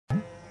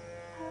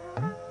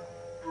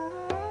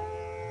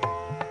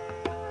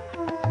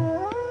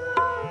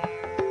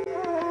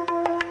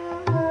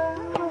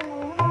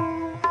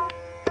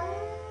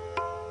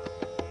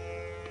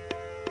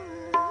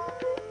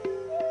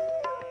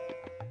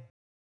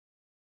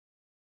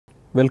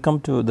Welcome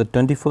to the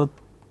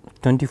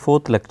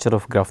 24th lecture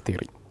of graph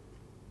theory.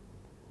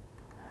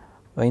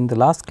 In the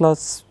last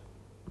class,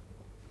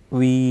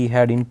 we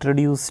had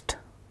introduced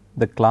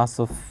the class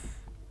of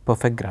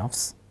perfect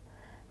graphs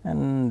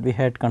and we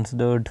had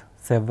considered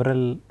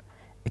several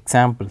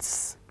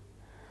examples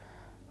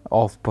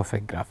of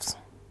perfect graphs.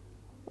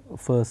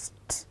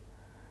 First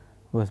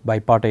was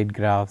bipartite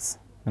graphs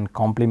and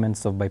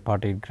complements of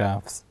bipartite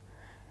graphs.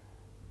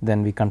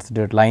 Then we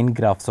considered line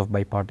graphs of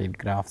bipartite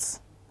graphs,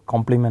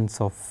 complements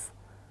of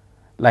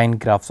line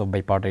graphs of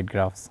bipartite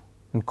graphs,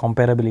 and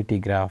comparability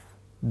graph,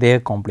 their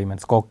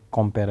complements,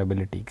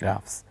 comparability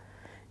graphs.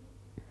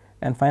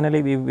 And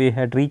finally, we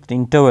had reached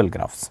interval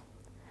graphs.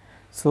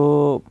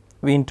 So,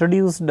 we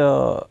introduced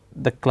the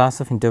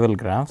class of interval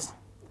graphs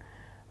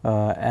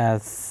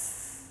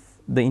as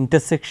the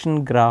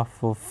intersection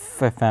graph of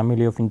a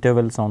family of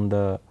intervals on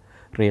the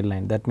real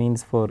line. That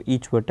means, for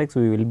each vertex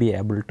we will be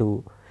able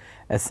to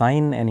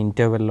assign an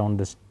interval on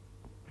this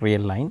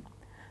real line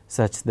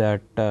such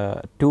that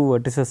two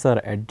vertices are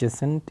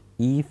adjacent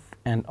if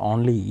and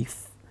only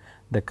if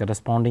the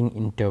corresponding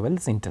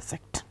intervals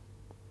intersect.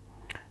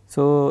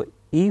 So,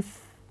 if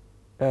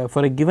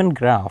for a given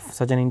graph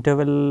such an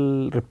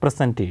interval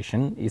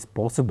representation is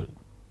possible,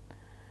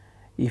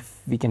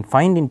 if we can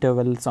find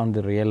intervals on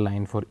the real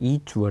line for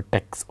each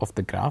vertex of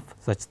the graph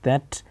such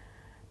that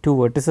two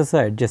vertices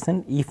are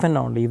adjacent if and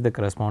only if the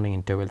corresponding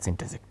intervals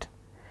intersect,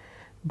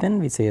 then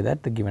we say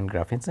that the given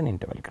graph is an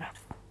interval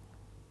graph.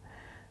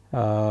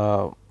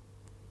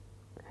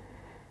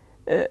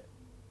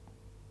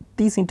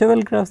 These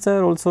interval graphs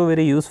are also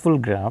very useful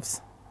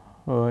graphs.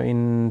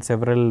 In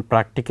several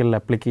practical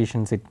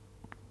applications it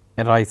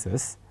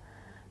arises.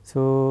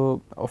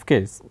 So, of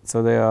course,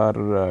 so they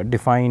are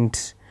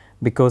defined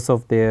because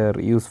of their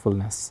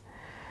usefulness.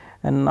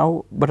 And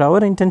now, but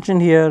our intention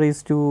here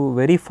is to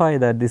verify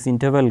that these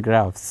interval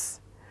graphs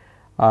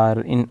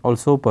are in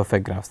also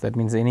perfect graphs. That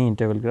means, any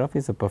interval graph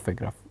is a perfect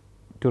graph.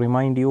 To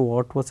remind you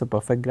what was a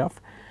perfect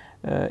graph,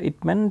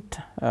 it meant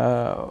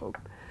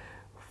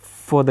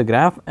for the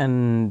graph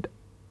and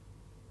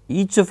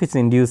each of its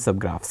induced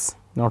subgraphs.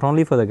 Not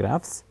only for the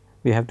graphs,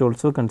 we have to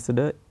also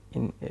consider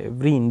in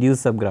every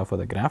induced subgraph for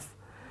the graph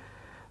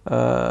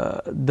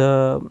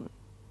the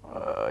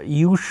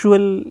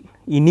usual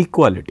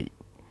inequality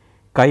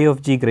chi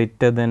of g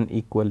greater than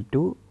equal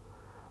to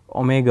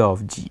omega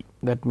of g.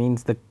 That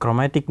means, the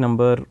chromatic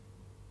number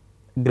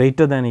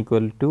greater than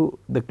equal to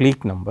the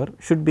clique number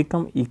should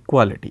become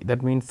equality.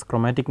 That means,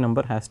 chromatic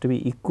number has to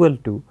be equal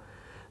to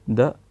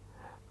the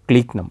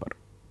clique number,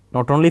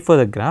 not only for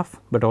the graph,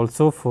 but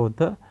also for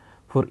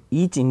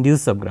each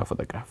induced subgraph of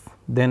the graph.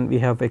 Then we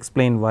have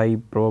explained why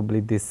probably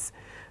this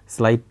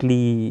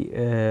slightly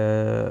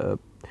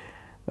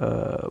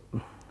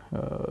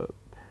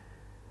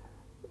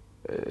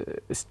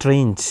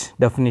strange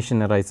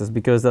definition arises,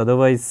 because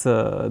otherwise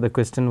the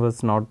question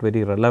was not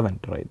very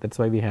relevant, right. That is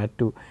why we had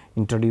to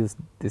introduce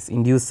this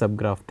induced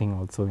subgraph thing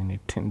also in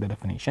it, in the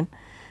definition.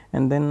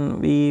 And then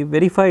we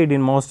verified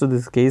in most of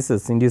these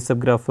cases induced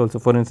subgraph also,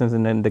 for instance,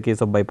 in the case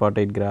of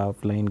bipartite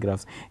graph, line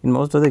graphs, in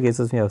most of the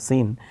cases we have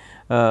seen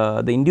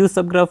the induced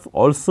subgraph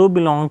also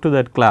belong to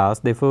that class.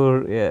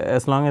 Therefore,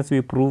 as long as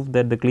we prove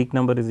that the clique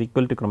number is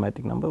equal to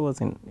chromatic number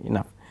was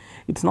enough.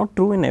 It is not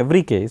true in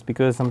every case,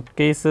 because some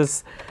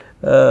cases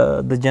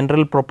the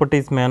general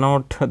properties may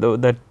not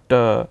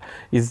that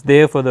is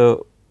there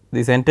for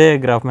this entire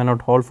graph may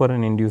not hold for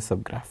an induced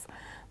subgraph.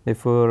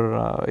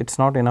 Therefore, it is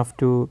not enough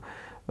to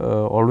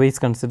always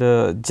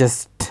consider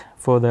just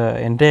for the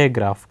entire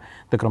graph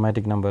the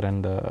chromatic number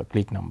and the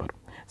clique number.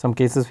 Some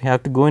cases we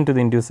have to go into the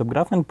induced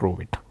subgraph and prove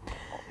it.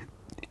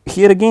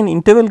 Here again,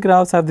 interval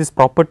graphs have this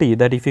property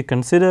that if you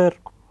consider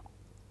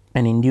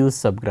an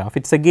induced subgraph,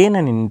 it is again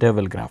an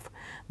interval graph.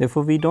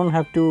 Therefore, we do not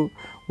have to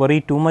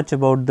worry too much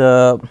about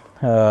the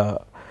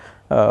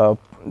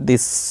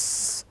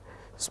this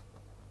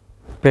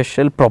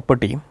special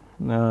property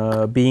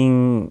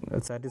being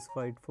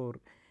satisfied for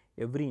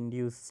every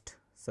induced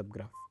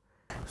subgraph.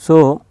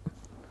 So,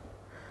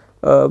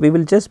 we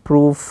will just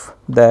prove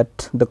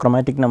that the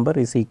chromatic number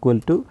is equal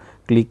to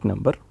clique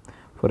number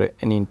for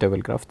any interval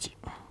graph G.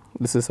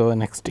 This is our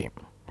next aim.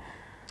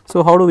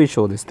 So, how do we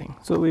show this thing?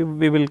 So,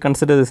 we will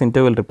consider this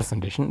interval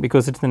representation,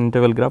 because it is an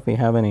interval graph, we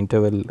have an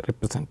interval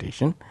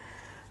representation.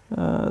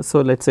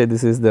 So, let us say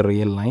this is the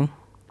real line,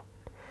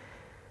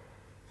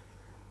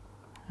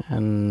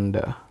 and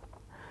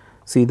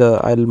see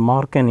I will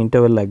mark an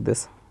interval like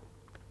this.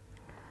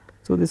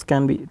 So, this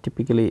can be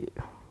typically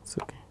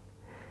okay.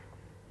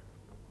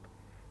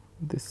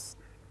 This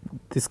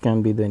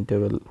can be the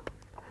interval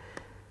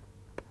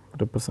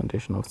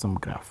representation of some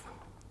graph.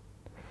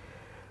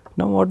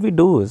 Now, what we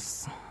do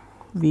is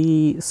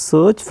we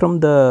search from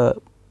the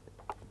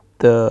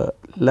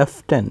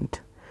left end,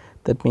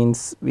 that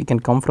means we can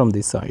come from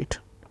this side,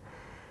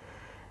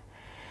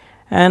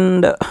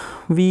 and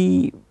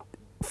we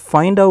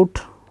find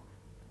out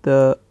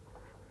the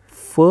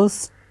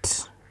first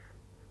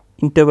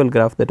interval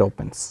graph that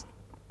opens.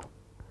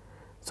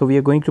 So, we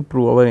are going to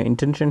prove, our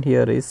intention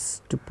here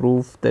is to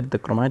prove that the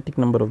chromatic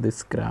number of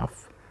this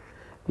graph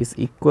is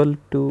equal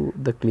to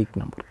the clique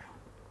number.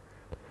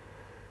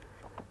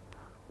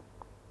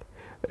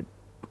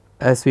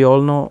 As we all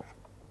know,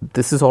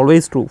 this is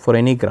always true for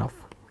any graph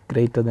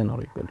greater than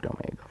or equal to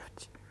omega of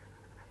h.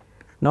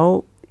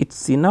 Now, it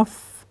is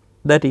enough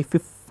that if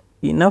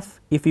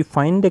we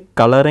find a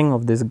coloring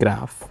of this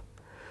graph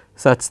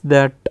such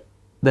that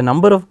the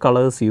number of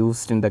colors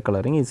used in the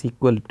coloring is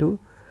equal to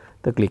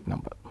the clique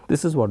number.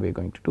 This is what we are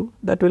going to do,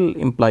 that will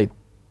imply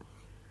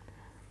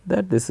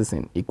that this is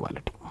in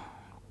equality.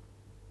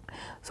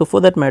 So, for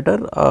that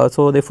matter,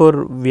 so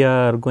therefore, we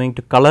are going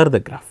to color the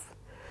graph.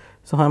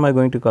 So, how am I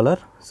going to color?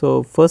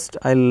 So, first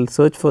I will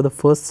search for the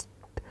first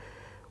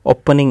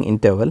opening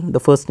interval, the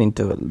first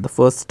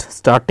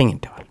starting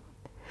interval.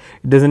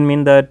 It does not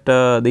mean that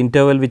the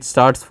interval which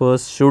starts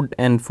first should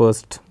end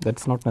first, that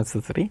is not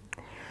necessary.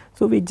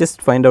 So, we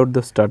just find out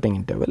the starting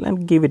interval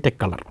and give it a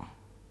color,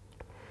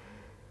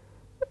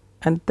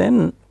 and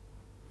then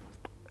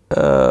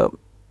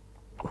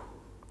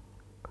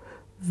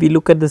we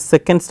look at the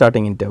second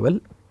starting interval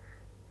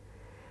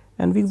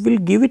and we will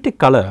give it a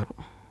color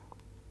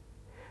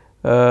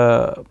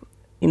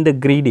in the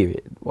greedy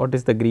way. What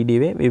is the greedy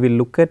way? We will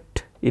look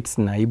at its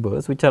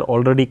neighbors which are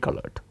already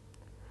colored.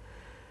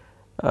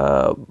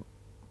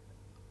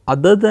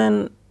 Other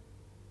than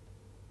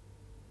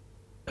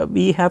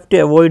we have to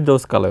avoid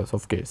those colors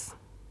of course.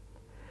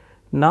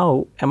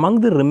 Now, among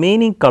the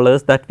remaining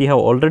colors that we have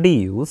already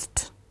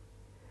used,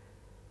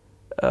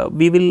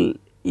 we will,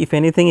 if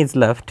anything is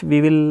left, we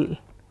will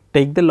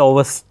take the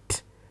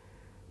lowest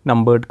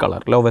numbered color,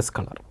 lowest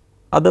color.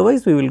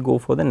 Otherwise, we will go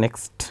for the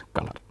next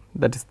color,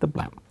 that is the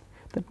plan.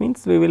 That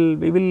means, we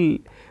will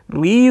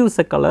reuse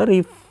a color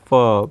if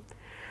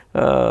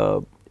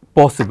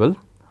possible.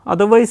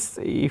 Otherwise,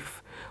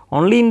 if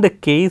only in the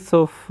case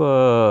of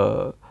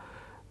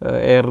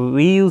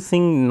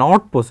reusing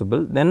not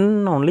possible,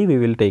 then only we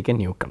will take a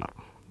new color,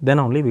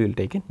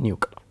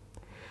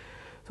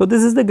 So,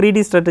 this is the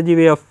greedy strategy.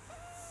 We are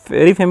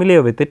very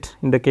familiar with it.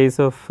 In the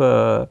case of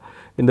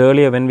in the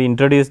earlier, when we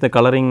introduced the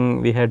coloring,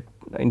 we had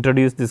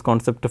introduced this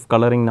concept of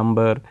coloring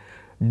number,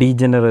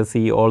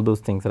 degeneracy, all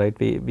those things, right.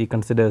 We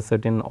consider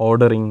certain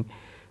ordering,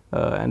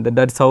 and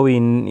that is how we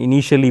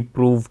initially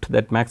proved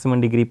that maximum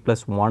degree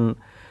plus 1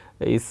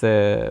 is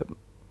a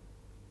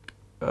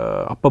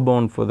upper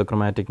bound for the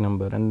chromatic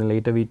number, and then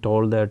later we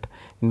told that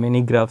in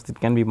many graphs it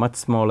can be much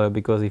smaller,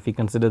 because if we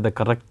consider the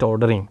correct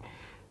ordering,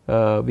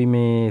 we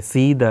may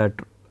see that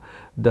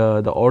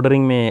the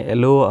ordering may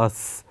allow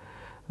us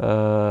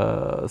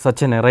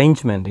such an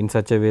arrangement in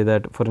such a way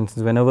that, for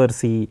instance, whenever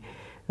see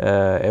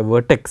a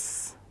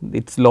vertex,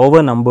 its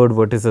lower numbered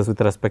vertices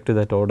with respect to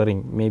that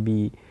ordering may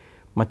be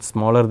much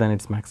smaller than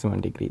its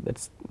maximum degree.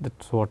 That's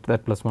what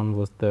that plus 1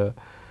 was the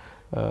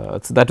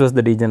so that was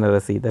the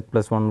degeneracy, that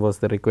plus 1 was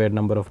the required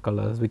number of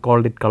colors, we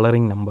called it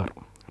coloring number,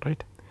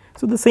 right.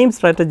 So, the same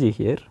strategy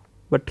here,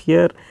 but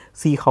here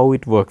see how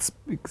it works,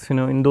 because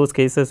in those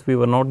cases we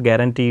were not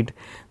guaranteed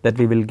that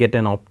we will get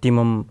an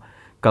optimum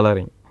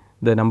coloring.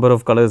 The number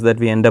of colors that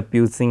we end up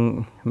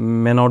using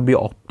may not be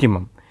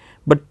optimum,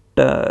 but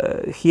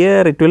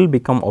here it will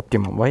become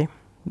optimum. Why?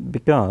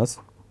 Because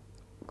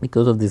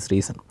of this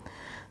reason.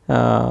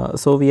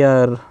 So, we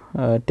are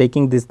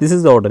taking this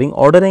is the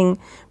ordering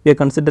we are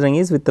considering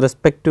is with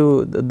respect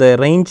to the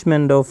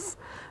arrangement of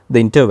the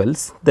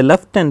intervals, the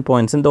left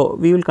endpoints, and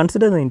we will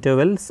consider the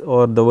intervals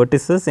or the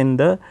vertices in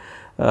the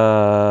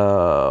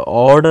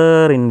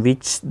order in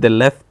which the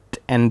left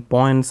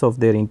endpoints of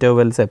their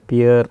intervals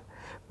appear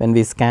when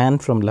we scan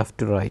from left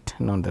to right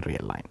and on the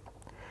real line.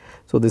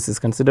 So, this is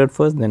considered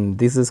first, then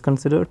this is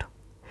considered,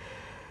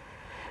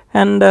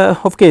 and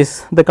of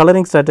course, the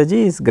coloring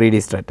strategy is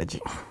greedy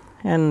strategy,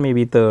 and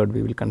maybe third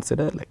we will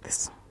consider like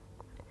this.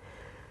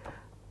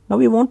 Now,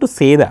 we want to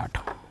say that.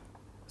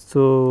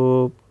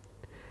 So,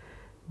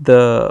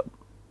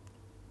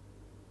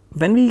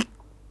 when we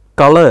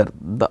color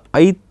the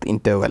ith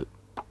interval,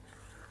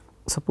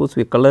 suppose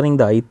we are coloring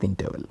the ith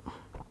interval.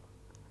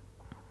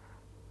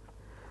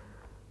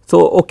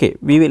 So, okay,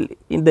 we will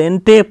in the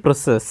entire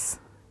process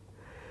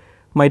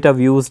might have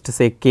used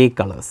say k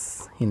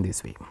colors in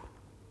this way.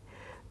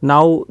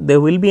 Now, there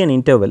will be an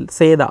interval,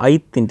 say the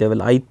ith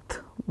interval,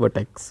 ith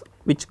vertex,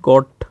 which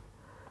got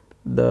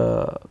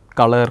the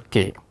color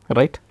k,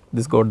 right.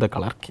 This got the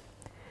color k.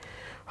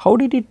 How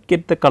did it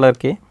get the color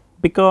k?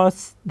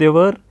 Because there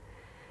were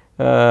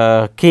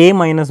k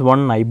minus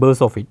 1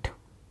 neighbors of it,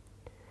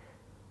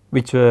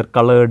 which were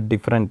colored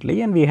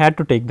differently, and we had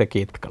to take the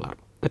kth color.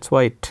 That is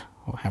why it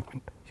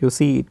happened. You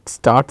see, it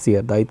starts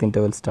here, the ith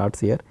interval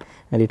starts here,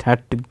 and it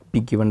had to be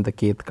given the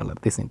kth color,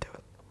 this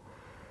interval.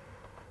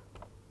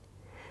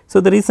 So,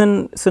 the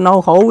reason, so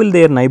now how will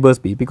their neighbors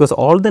be? Because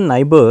all the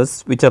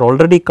neighbors which are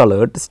already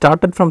colored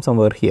started from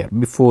somewhere here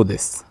before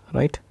this,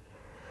 right.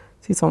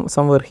 See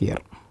somewhere here,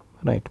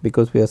 right,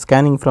 because we are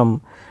scanning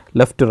from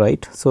left to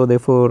right. So,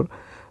 therefore,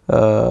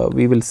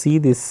 we will see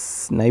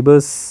this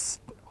neighbors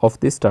of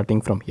this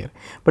starting from here.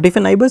 But if a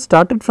neighbor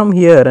started from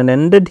here and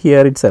ended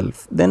here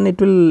itself, then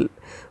it will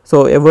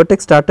So, a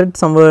vertex started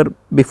somewhere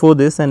before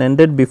this and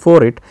ended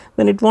before it,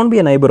 then it will not be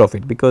a neighbor of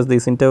it, because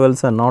these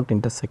intervals are not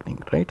intersecting,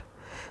 right.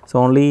 So,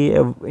 only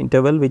a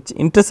interval which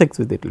intersects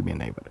with it will be a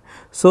neighbor.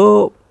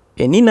 So,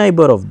 any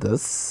neighbor of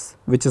this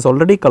which is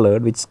already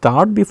colored, which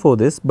start before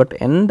this, but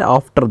end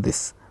after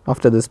this,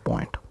 after this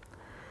point,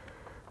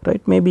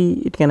 right. Maybe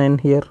it can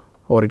end here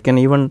or it can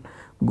even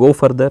go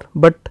further,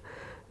 but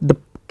the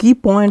key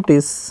point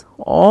is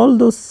all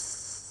those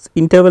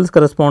intervals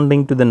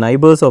corresponding to the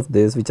neighbors of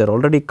this, which are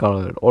already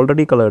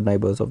colored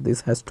neighbors of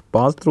this, has to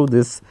pass through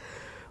this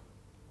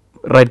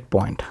red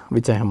point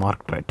which I have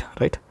marked red,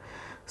 right.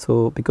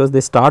 So, because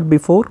they start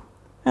before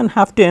and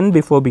have to end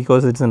before,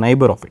 because it is a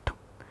neighbor of it,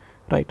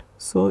 right.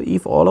 So,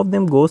 if all of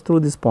them goes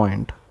through this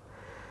point,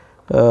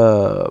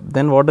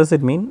 then what does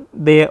it mean?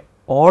 They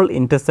all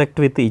intersect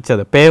with each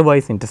other,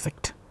 pairwise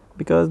intersect,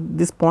 because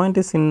this point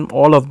is in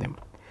all of them.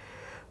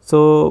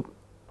 So,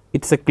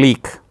 it is a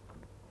clique,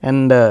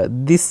 and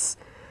this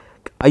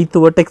ith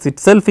vertex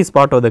itself is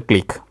part of the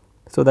clique.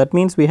 So, that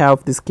means we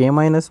have this k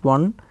minus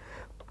 1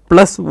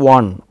 plus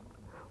 1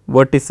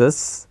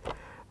 vertices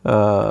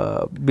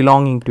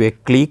belonging to a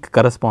clique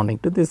corresponding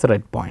to this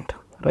red point,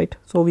 right.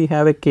 So, we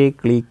have a k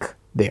clique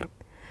there,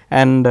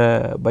 and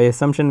by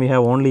assumption we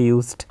have only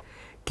used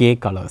k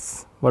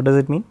colors. What does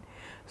it mean?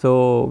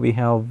 So, we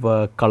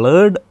have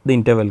colored the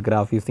interval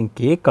graph using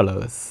k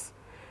colors.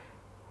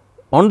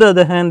 On the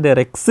other hand, there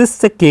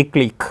exists a k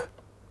clique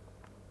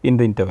in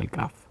the interval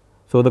graph.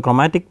 So, the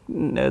chromatic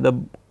the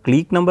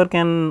clique number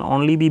can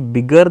only be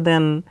bigger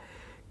than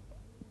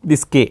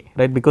this k,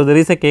 right, because there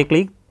is a k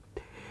clique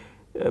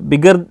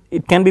bigger,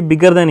 it can be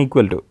bigger than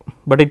equal to,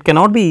 but it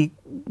cannot be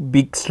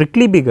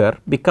strictly bigger,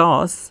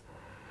 because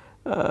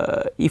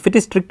if it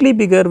is strictly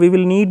bigger we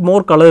will need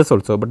more colors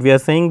also, but we are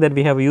saying that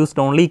we have used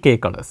only k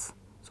colors.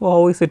 So,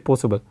 how is it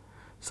possible?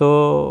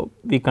 So,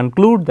 we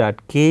conclude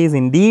that k is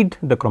indeed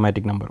the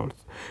chromatic number also,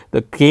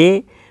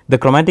 the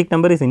chromatic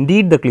number is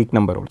indeed the clique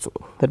number also,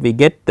 that we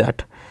get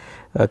that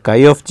chi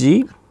of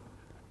g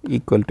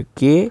equal to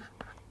k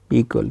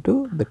equal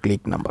to the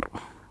clique number,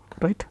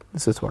 right.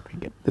 This is what we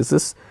get, this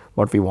is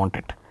what we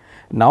wanted.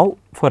 Now,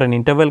 for an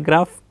interval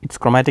graph, its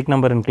chromatic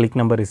number and clique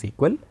number is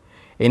equal.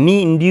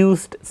 Any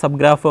induced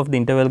subgraph of the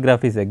interval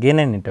graph is again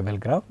an interval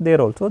graph, there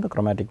also the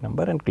chromatic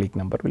number and clique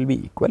number will be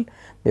equal,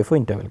 therefore,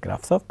 interval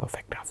graphs are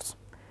perfect graphs.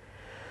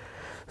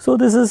 So,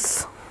 this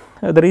is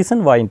the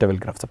reason why interval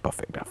graphs are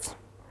perfect graphs.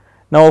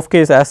 Now, of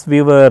course, as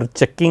we were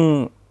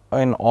checking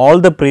in all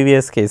the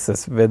previous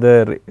cases,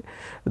 whether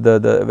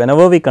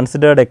whenever we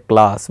considered a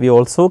class, we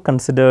also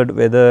considered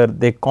whether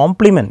they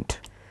complement,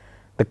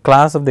 the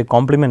class of the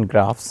complement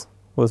graphs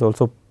was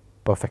also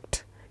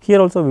perfect. Here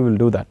also we will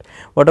do that.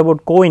 What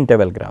about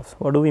co-interval graphs?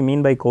 What do we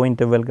mean by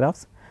co-interval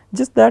graphs?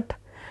 Just that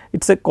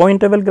it is a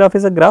co-interval graph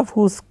is a graph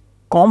whose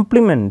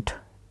complement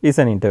is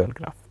an interval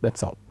graph, that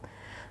is all.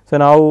 So,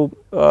 now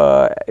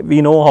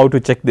we know how to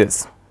check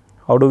this.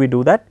 How do we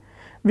do that?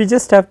 We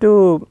just have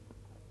to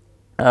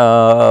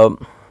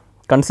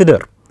consider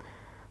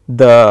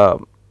the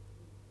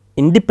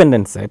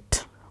independent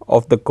set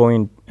of the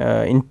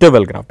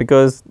interval graph,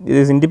 because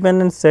this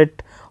independent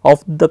set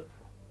of the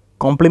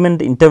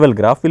complement interval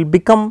graph will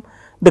become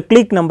the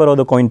clique number of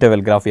the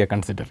co-interval graph we are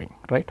considering,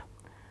 right.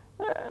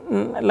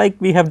 Like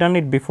we have done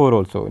it before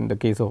also, in the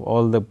case of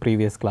all the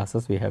previous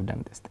classes we have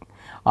done this thing.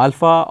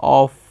 Alpha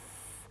of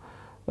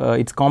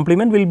its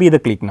complement will be the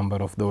clique number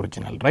of the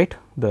original, right,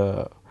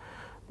 the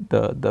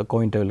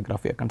co-interval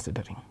graph we are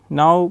considering.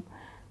 Now,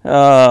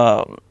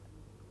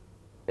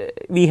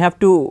 we have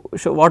to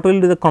show what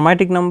will be the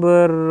chromatic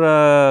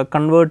number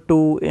convert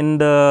to in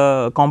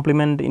the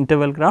complement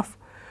interval graph.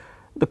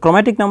 The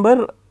chromatic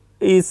number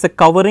is a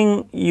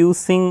covering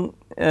using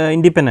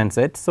independent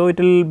set. So, it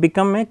will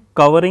become a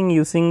covering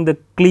using the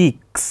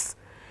cliques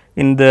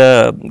in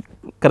the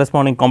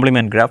corresponding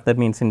complement graph, that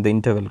means in the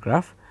interval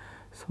graph.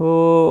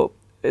 So,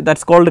 that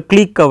is called a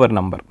clique cover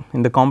number.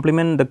 In the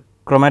complement, the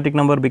chromatic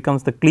number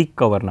becomes the clique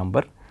cover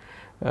number,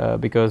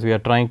 because we are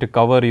trying to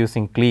cover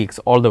using cliques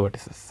all the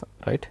vertices,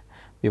 right.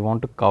 We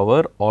want to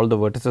cover all the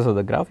vertices of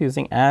the graph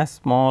using as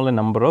small a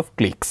number of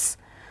cliques,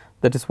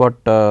 that is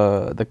what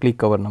the clique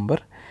cover number.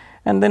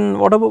 And then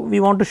what about we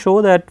want to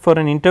show that for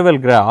an interval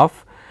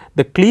graph,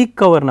 the clique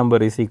cover number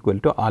is equal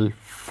to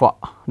alpha,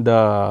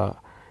 the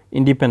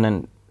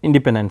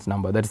independence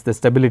number, that is the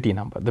stability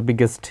number, the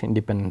biggest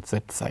independent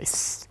set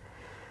size.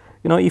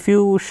 You know, if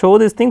you show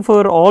this thing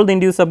for all the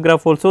induced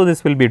subgraph also,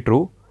 this will be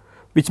true,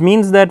 which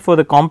means that for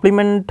the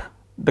complement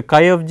the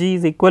chi of g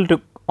is equal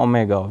to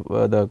omega,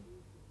 the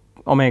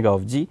omega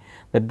of g,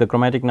 that the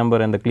chromatic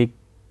number and the clique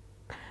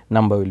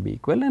number will be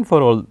equal, and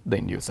for all the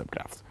induced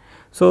subgraphs.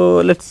 So,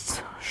 let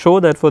us show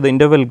that for the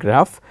interval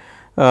graph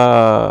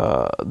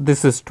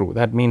this is true,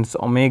 that means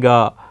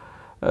omega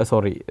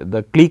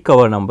the clique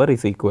cover number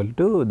is equal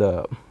to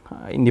the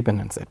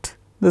independent set.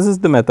 This is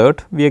the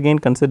method. We again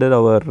consider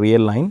our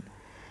real line,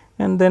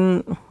 and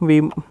then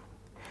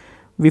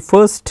we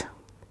first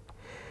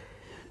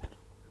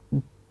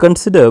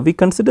consider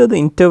the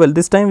interval.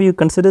 This time we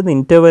consider the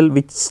interval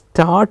which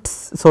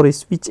starts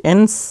which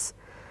ends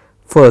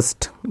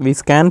first we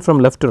scan from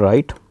left to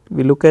right,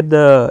 we look at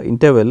the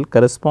interval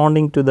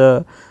corresponding to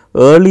the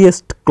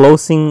earliest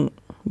closing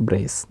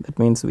brace, that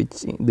means which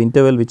the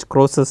interval which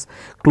closes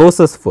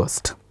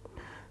first.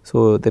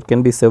 So, there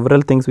can be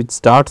several things which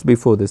starts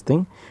before this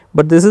thing,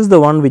 but this is the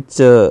one which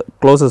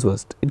closes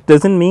first. It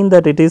does not mean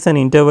that it is an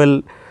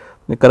interval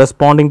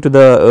corresponding to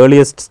the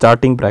earliest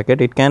starting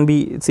bracket, it can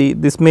be, see,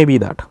 this may be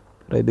that,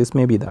 right, this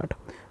may be that.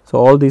 So,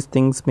 all these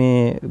things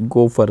may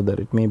go further,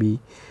 it may be,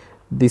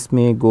 this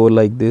may go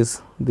like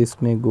this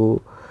may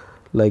go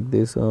like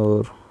this,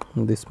 or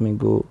this may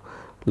go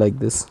like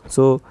this.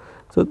 So,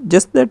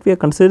 just that we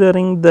are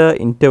considering the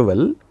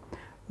interval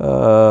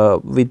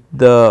with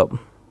the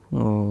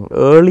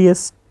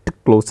earliest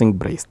closing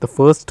brace, the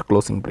first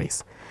closing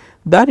brace,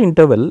 that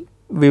interval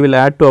we will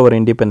add to our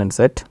independent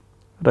set,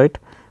 right,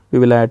 we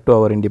will add to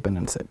our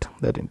independent set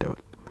that interval.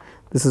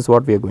 This is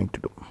what we are going to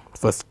do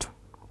first,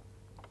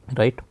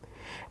 right.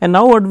 And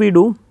now what we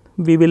do,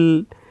 we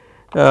will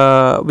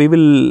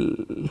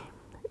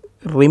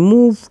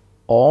remove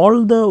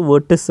all the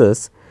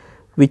vertices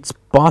which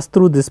pass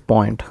through this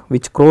point,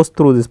 which cross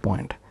through this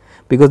point,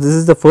 because this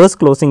is the first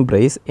closing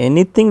brace.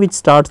 Anything which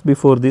starts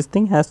before this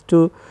thing has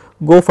to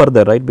go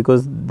further, right,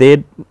 because they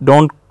do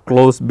not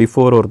close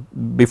before or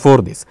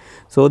before this.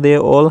 So, they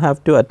all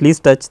have to at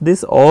least touch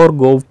this or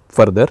go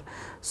further.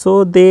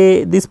 So,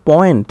 this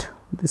point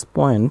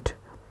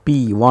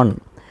P1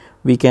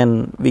 we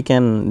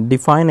can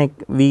define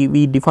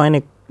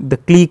the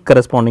clique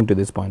corresponding to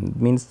this point,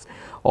 means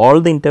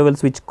all the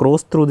intervals which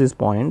cross through this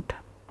point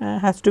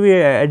has to be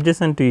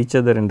adjacent to each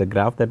other in the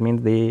graph. That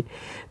means they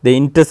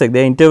intersect,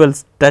 the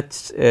intervals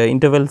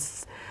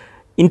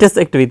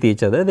intersect with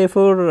each other,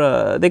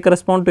 therefore, they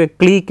correspond to a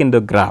clique in the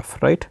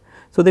graph, right.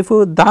 So,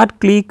 therefore, that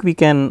clique we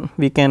can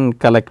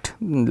collect,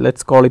 let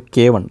us call it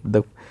K1,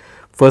 the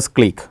first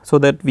clique. So,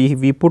 that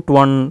we put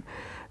one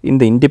in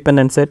the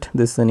independent set,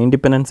 this is an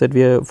independent set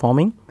we are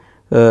forming,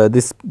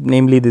 this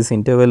namely this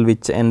interval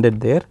which ended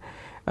there,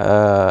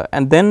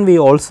 and then we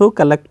also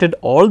collected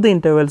all the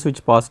intervals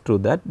which passed through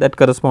that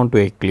correspond to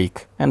a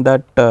clique, and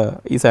that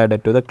is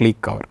added to the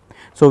clique cover.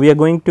 So, we are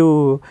going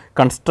to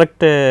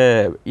construct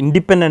a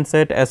independent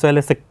set as well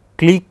as a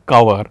clique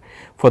cover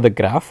for the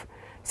graph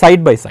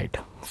side by side.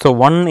 So,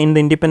 one in the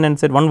independent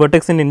set, one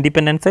vertex in the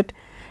independent set,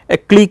 a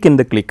clique in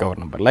the clique cover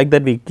number, like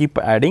that we keep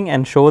adding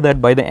and show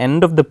that by the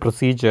end of the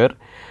procedure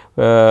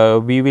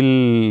we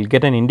will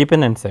get an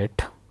independent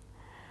set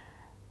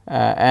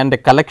and a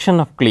collection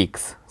of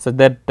cliques, so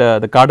that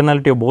the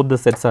cardinality of both the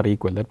sets are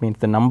equal. That means,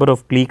 the number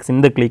of cliques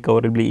in the clique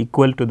cover will be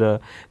equal to the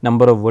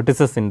number of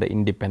vertices in the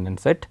independent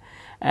set,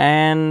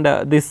 and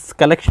this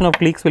collection of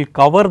cliques will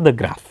cover the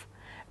graph,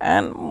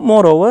 and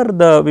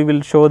moreover we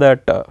will show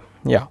that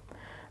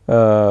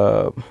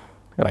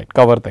right,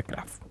 cover the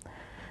graph,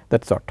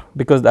 that sort,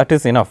 because that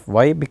is enough.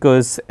 Why?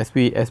 Because as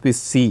we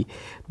see,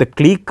 the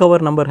clique cover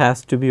number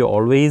has to be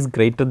always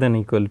greater than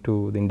equal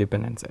to the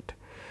independent set,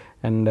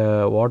 and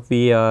what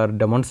we are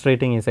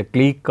demonstrating is a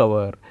clique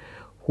cover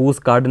whose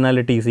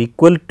cardinality is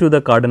equal to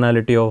the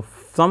cardinality of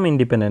some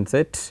independent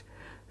set.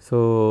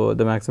 So,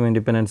 the maximum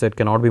independent set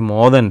cannot be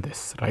more than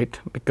this, right,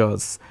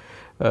 because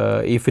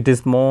if it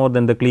is more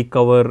than the clique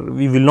cover,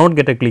 we will not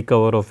get a clique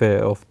cover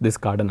of this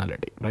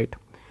cardinality, right,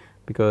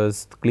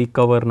 because the clique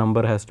cover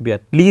number has to be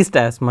at least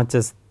as much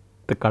as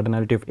the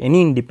cardinality of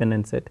any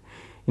independent set,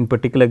 in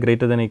particular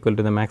greater than or equal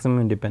to the maximum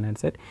independent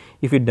set.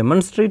 If we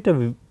demonstrate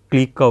a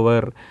clique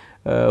cover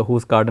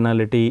whose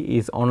cardinality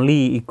is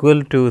only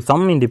equal to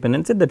some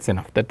independent set, that is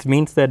enough. That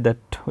means that the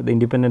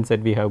independent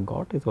set we have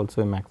got is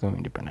also a maximum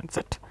independent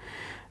set,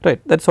 right.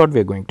 That is what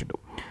we are going to do.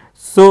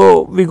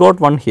 So, we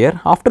got one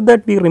here. After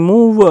that, we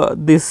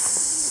remove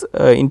this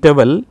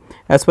interval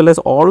as well as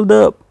all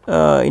the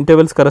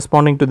intervals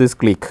corresponding to this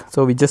clique.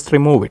 So, we just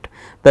remove it.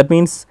 That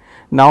means,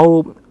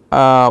 now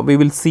we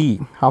will see,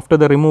 after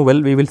the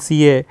removal we will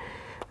see a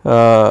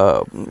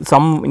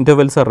some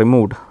intervals are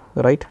removed,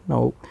 right.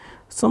 Now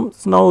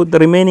the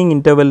remaining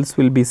intervals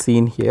will be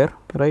seen here,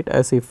 right,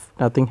 as if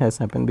nothing has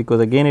happened, because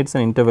again it is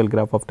an interval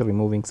graph after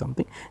removing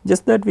something,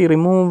 just that we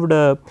removed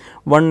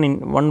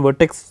one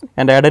vertex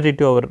and added it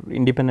to our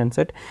independent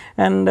set,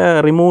 and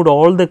removed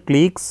all the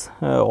cliques,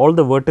 all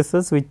the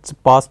vertices which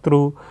pass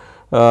through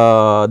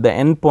the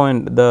end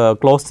point, the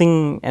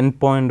closing end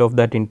point of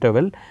that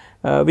interval,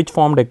 which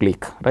formed a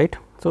clique, right.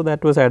 So,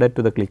 that was added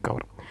to the clique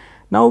cover.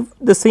 Now,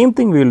 the same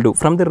thing we will do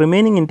from the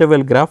remaining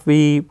interval graph.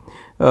 We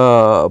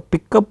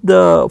pick up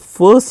the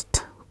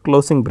first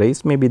closing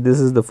brace, maybe this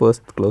is the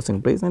first closing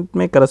brace and it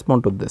may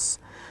correspond to this,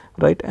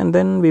 right, and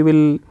then we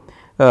will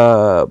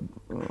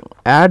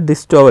add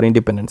this to our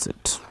independent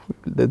set.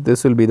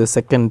 This will be the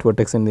second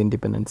vertex in the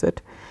independent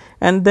set,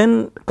 and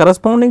then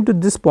corresponding to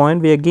this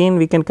point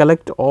we can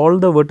collect all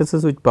the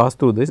vertices which pass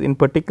through this. In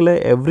particular,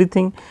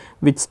 everything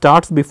which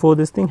starts before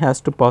this thing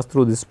has to pass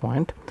through this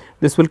point.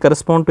 This will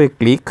correspond to a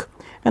clique,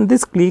 and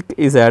this clique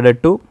is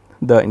added to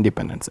the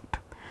independent set.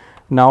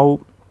 Now,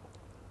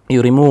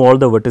 you remove all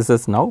the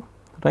vertices now,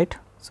 right.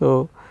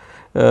 So,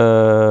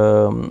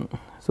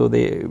 so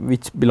they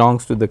which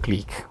belongs to the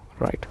clique,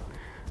 right.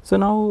 So,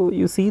 now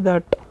you see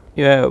that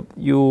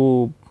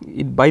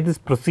by this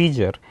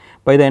procedure,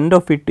 by the end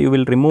of it you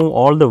will remove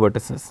all the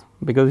vertices,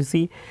 because you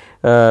see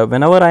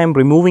whenever I am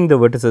removing the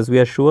vertices, we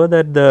are sure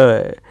that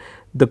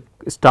the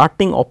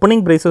starting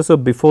opening braces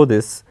of before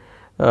this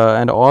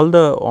and all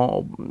the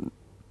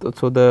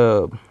so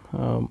the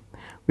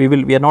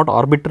we are not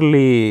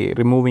arbitrarily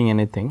removing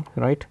anything,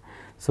 right.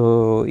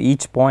 So,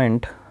 each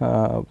point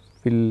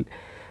will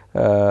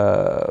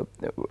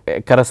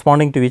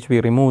corresponding to which we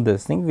remove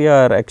this thing, we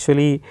are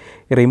actually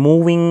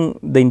removing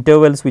the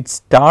intervals which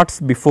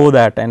starts before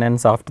that and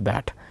ends after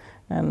that,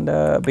 and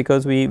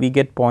because we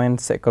get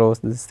points across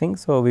this thing.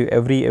 So,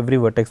 every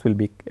vertex will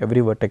be every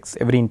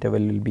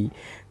interval will be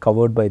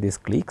covered by this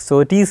clique.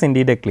 So, it is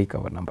indeed a clique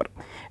cover number,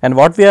 and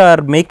what we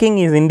are making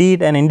is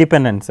indeed an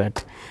independent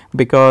set,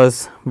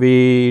 because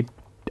we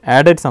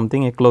added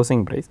something, a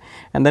closing brace,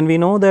 and then we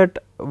know that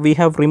we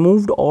have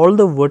removed all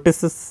the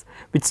vertices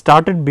which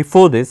started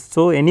before this.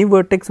 So, any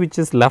vertex which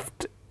is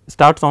left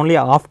starts only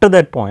after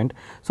that point.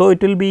 So,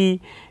 it will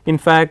be in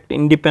fact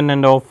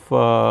independent of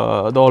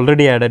the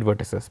already added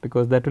vertices,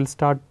 because that will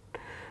start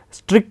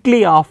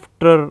strictly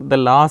after the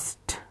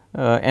last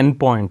end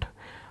point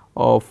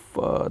of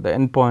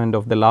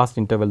the last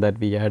interval that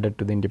we added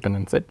to the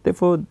independent set.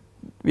 Therefore,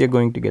 we are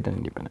going to get an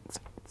independent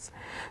set.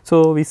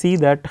 So, we see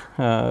that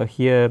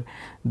here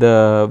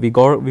we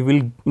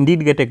will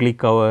indeed get a clique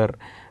cover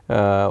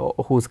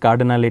whose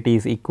cardinality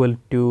is equal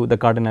to the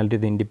cardinality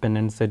of the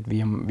independent set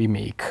we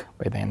make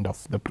by the end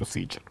of the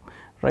procedure,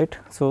 right.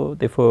 So,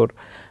 therefore,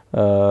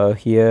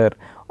 here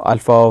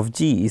alpha of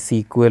g is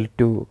equal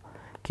to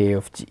k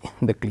of g,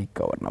 the clique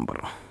cover number,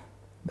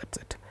 that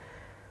is it.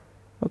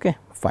 Okay,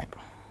 fine.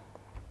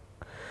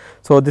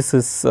 So, this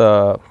is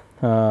the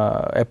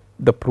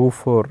proof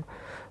for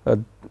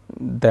that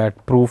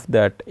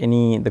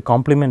the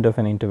complement of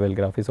an interval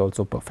graph is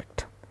also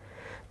perfect.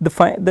 The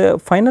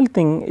final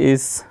thing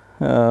is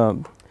a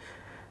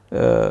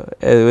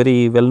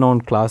very well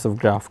known class of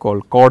graph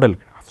called chordal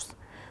graphs.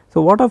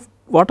 So, what are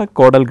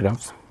chordal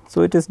graphs?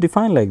 So, it is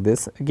defined like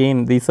this.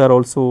 Again, these are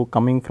also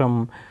coming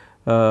from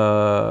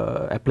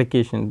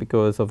application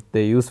because of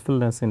their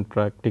usefulness in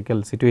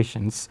practical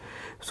situations.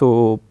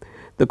 So,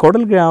 the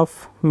chordal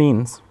graph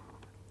means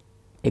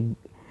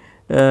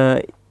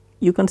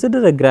you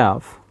consider a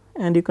graph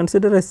and you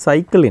consider a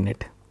cycle in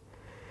it.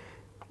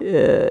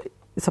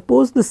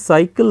 Suppose the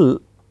cycle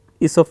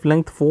is of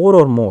length 4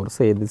 or more,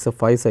 say this is a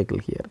 5 cycle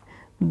here,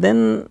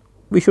 then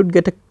we should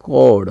get a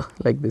chord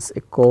like this,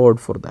 a chord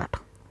for that,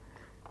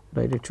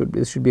 right.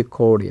 This should be a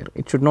chord here.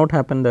 It should not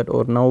happen that,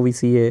 or now we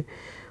see a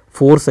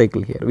 4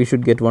 cycle here, we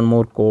should get one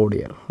more chord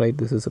here, right.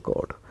 This is a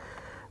chord,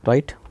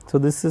 right. So,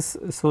 this is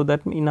so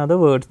that in other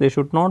words there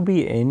should not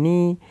be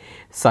any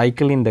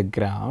cycle in the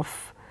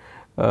graph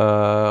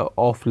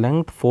of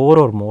length 4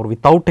 or more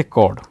without a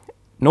chord.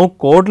 No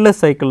chordless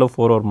cycle of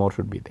 4 or more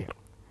should be there.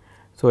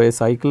 So, a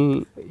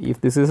cycle, if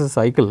this is a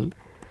cycle,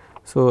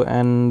 so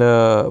and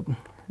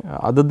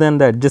other than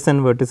the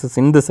adjacent vertices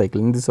in the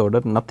cycle in this order,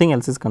 nothing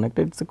else is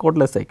connected, it is a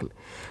chordless cycle.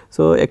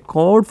 So, a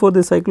chord for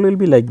the cycle will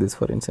be like this,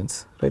 for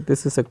instance, right.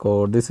 This is a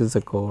chord, this is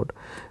a chord.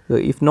 So,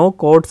 if no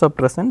chords are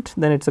present,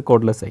 then it is a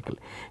chordless cycle.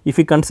 If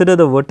we consider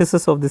the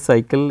vertices of the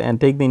cycle and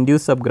take the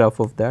induced subgraph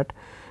of that,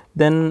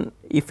 then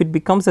if it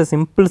becomes a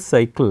simple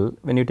cycle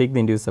when you take the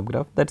induced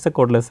subgraph, that is a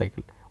chordless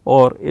cycle,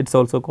 or it is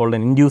also called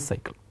an induced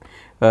cycle.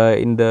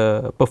 In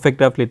the perfect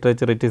graph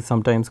literature, it is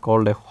sometimes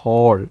called a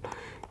Hall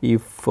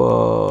if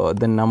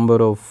the number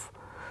of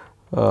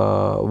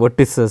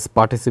vertices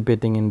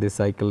participating in this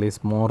cycle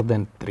is more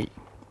than 3,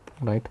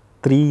 right.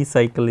 3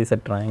 cycle is a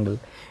triangle,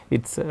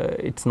 it's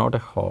not a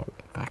Hall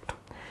in fact.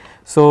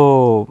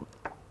 So,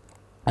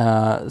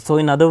 so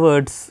in other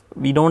words,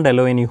 we do not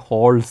allow any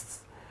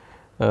halls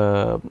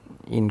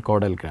in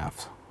chordal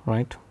graphs,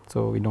 right.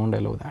 So, we do not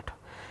allow that.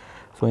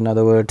 So, in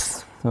other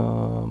words,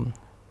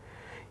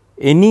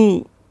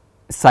 any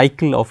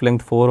cycle of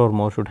length 4 or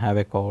more should have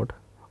a chord,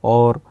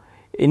 or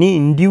any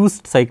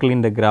induced cycle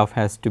in the graph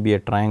has to be a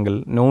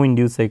triangle, no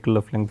induced cycle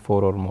of length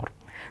 4 or more.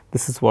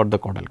 This is what the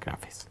chordal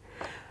graph is.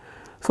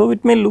 So,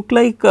 it may look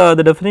like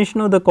the definition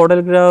of the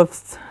chordal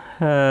graphs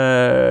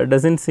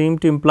does not seem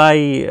to imply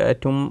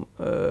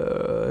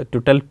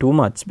to tell too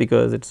much,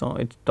 because it is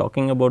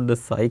talking about the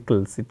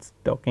cycles, it is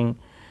talking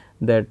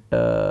that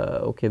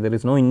okay, there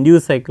is no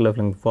induced cycle of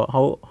length.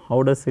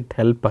 How does it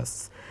help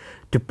us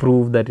to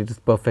prove that it is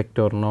perfect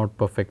or not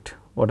perfect,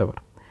 whatever,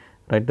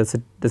 right. Does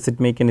it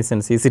make any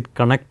sense? Is it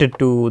connected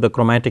to the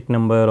chromatic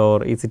number,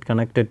 or is it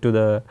connected to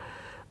the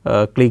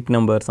clique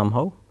number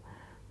somehow?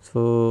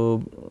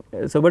 So,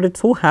 but it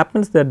so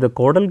happens that the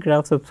chordal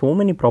graphs have so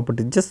many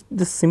properties. Just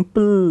this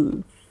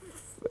simple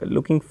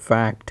looking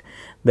fact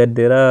that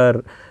there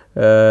are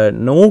there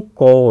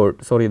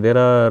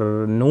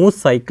are no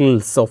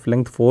cycles of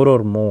length 4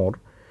 or more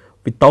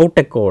without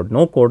a chord,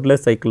 no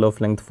chordless cycle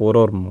of length 4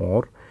 or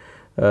more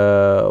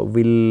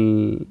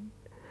will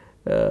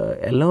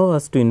allow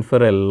us to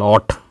infer a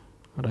lot,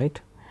 right,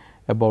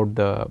 about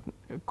the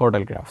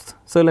chordal graphs.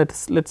 So, let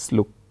us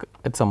look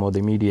at some of the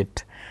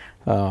immediate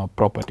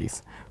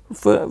properties.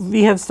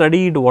 we have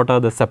studied what are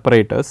the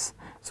separators.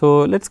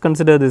 So, let us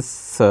consider this,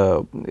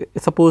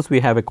 suppose we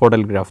have a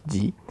chordal graph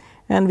G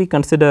and we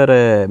consider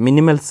a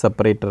minimal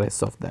separator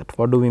S of that.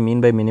 What do we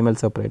mean by minimal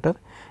separator?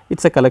 It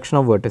is a collection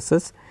of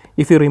vertices.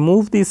 If you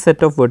remove this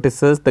set of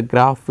vertices, the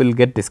graph will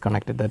get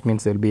disconnected. That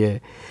means, there will be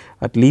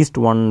at least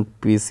one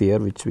piece here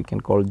which we can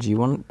call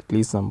G1, at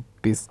least some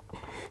piece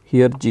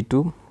here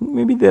G2,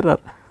 maybe there are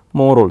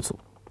more also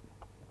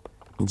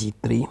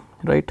G3,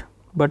 right.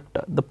 But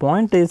the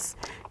point is,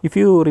 if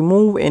you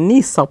remove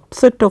any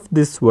subset of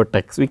this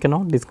vertex, we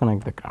cannot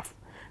disconnect the graph.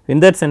 In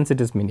that sense, it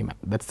is minimal,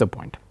 that is the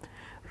point,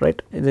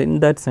 right. In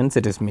that sense,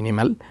 it is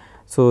minimal.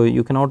 So,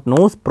 you cannot,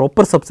 no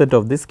proper subset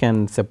of this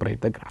can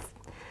separate the graph.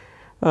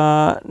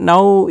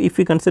 Now, if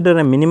we consider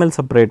a minimal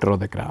separator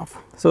of the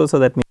graph, so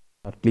that means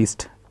at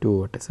least 2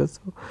 vertices.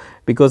 So,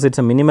 because it is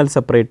a minimal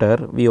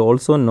separator, we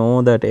also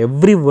know that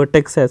every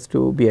vertex has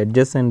to be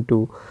adjacent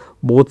to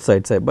both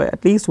sides by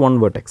at least one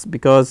vertex,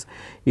 because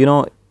you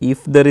know,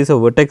 if there is a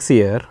vertex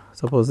here,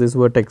 suppose this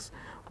vertex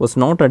was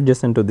not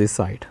adjacent to this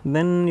side,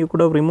 then you could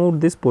have removed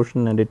this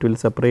portion and it will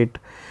separate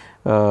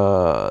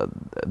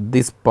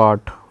this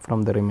part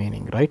from the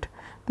remaining, right.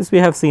 This we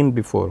have seen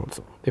before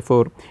also.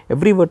 Therefore,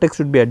 every vertex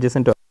should be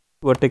adjacent to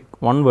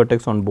one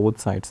vertex on both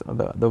sides,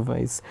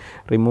 otherwise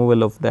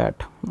removal of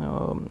that,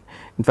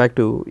 in fact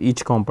to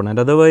each component,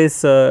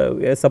 otherwise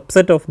a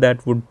subset of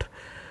that would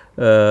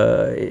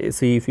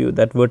see, if you,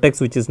 that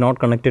vertex which is not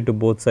connected to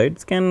both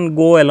sides can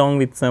go along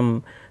with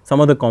some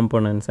other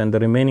components, and the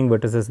remaining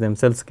vertices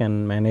themselves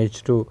can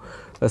manage to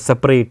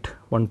separate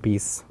one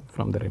piece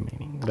from the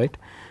remaining, right.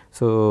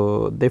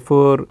 So,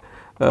 therefore,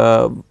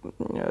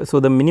 so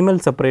the minimal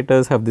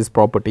separators have this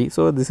property.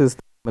 So, this is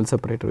the minimal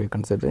separator we are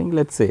considering,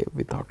 let us say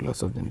without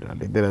loss of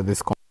generality, there are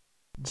this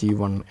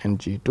G1 and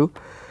G2.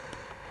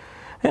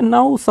 And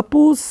now,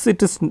 suppose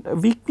it is,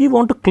 we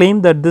want to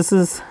claim that this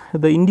is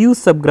the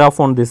induced subgraph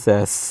on this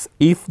S,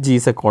 if G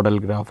is a chordal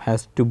graph,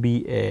 has to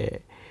be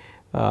a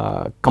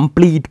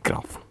complete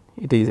graph.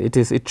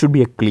 It should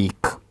be a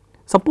clique.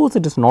 Suppose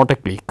it is not a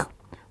clique,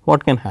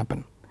 what can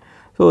happen?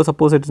 So,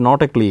 suppose it is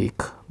not a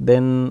clique,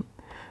 then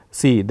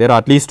see, there are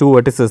at least 2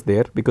 vertices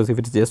there, because if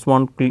it is just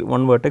one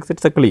vertex, it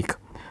is a clique.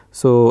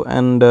 So,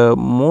 and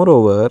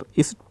moreover,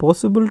 is it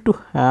possible to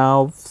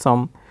have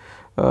some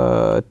 2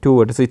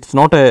 vertices? It is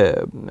not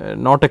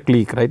a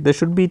clique, right. There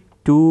should be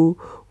 2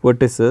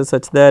 vertices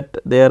such that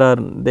they are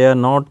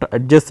not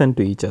adjacent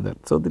to each other.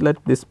 So,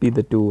 let this be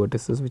the 2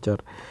 vertices which are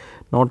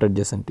not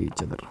adjacent to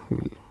each other. We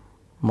will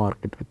mark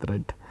it with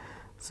red.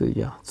 So,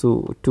 yeah,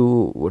 so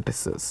 2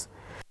 vertices.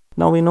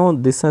 Now, we know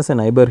this has a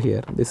neighbor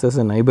here, this has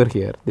a neighbor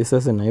here, this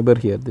has a neighbor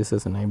here, this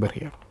has a neighbor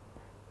here.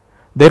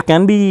 There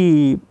can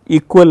be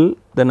equal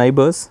the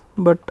neighbors,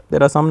 but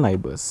there are some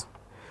neighbors.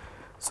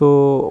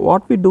 So,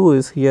 what we do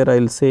is, here I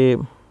will say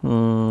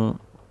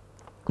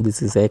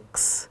this is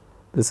x,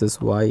 this is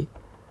y,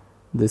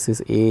 this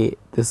is a,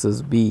 this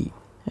is b,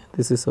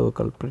 this is our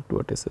culprit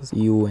vertices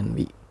u and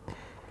v.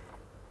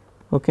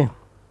 Okay.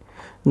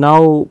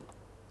 Now,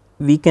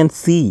 we can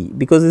see,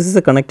 because this is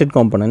a connected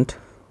component,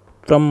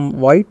 from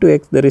y to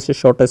x there is a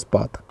shortest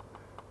path,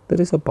 there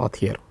is a path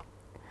here.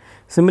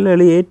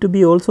 Similarly, a to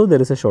b also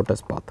there is a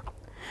shortest path.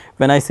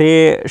 When I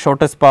say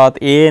shortest path,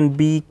 a and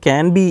b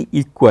can be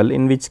equal,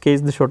 in which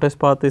case the shortest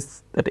path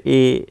is that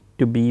a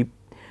to b,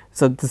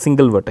 so the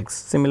single vertex.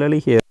 Similarly,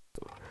 here.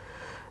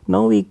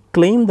 Now, we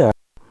claim that,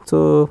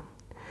 so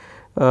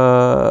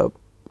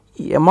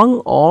among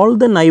all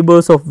the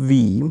neighbors of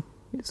v,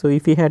 so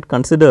if we had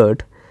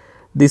considered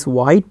this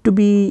y to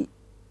be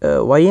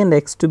y and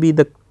x to be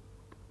the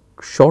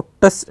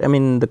shortest, I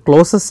mean the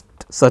closest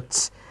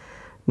such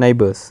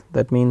neighbors,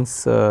 that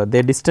means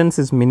their distance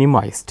is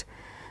minimized,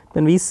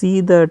 then we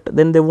see that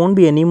then there will not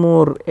be any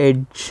more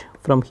edge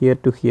from here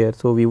to here.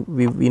 So,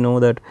 we know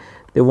that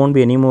there will not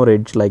be any more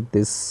edge like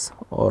this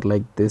or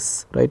like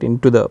this, right,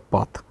 into the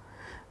path,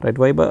 right.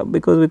 Why?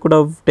 Because we could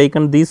have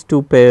taken these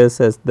 2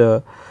 pairs as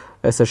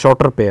a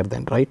shorter pair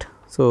then, right.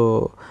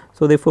 So,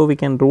 therefore, we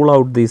can rule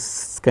out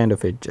these kind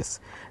of edges.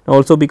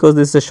 Also, because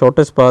this is the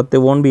shortest path,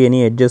 there will not be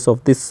any edges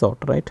of this sort,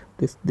 right.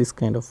 This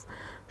kind of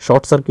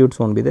short circuits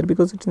will not be there,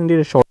 because it is indeed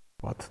a short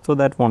path. So,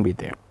 that will not be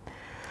there.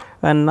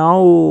 And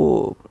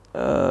now,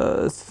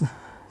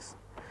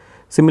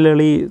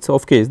 similarly, so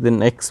of course,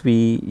 then x,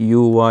 v,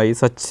 u, y,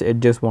 such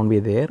edges will not be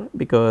there,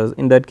 because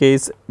in that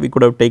case we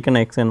could have taken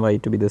x and y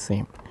to be the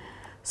same.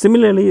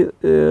 Similarly,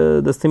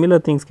 the similar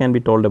things can be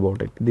told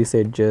about it. These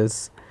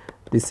edges,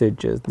 this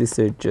edges, this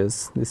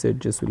edges, this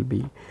edges will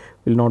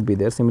not be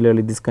there.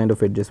 Similarly, this kind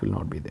of edges will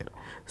not be there.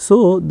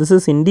 So, this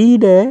is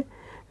indeed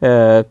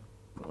a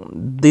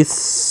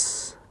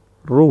this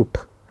root,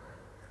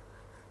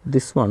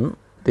 this one,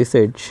 this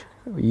edge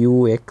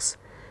u x,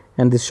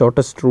 and this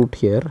shortest root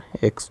here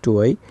x to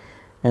y,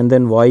 and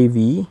then y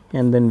v,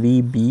 and then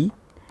v b,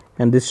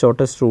 and this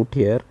shortest root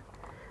here,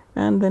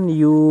 and then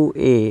u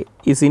a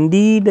is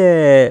indeed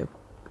a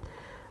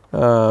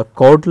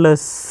chordless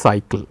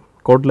cycle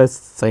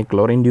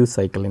or induced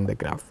cycle in the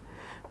graph.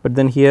 But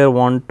then here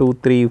 1, 2,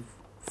 3,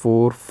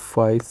 4,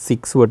 5,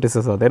 6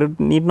 vertices are there. It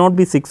need not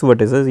be 6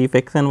 vertices. If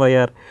x and y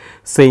are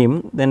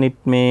same, then it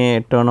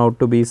may turn out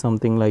to be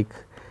something like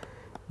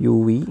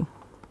uv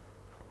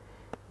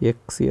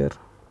x here,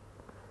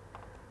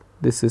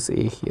 this is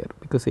a here,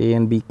 because a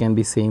and b can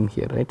be same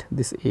here, right.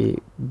 This a,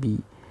 b,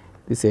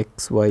 this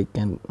x, y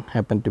can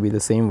happen to be the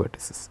same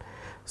vertices.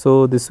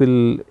 So, this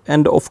will,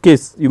 and of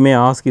course, you may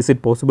ask, is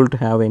it possible to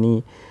have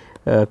any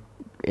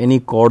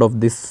chord of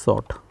this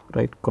sort,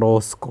 right,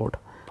 cross chord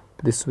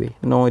this way?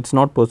 No, it is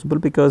not possible,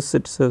 because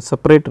it is a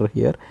separator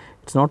here.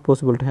 It is not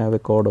possible to have a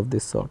chord of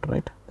this sort,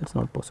 right, that is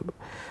not possible.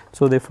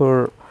 So,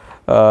 therefore,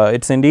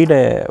 it is indeed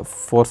a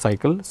 4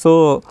 cycle.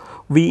 So,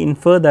 we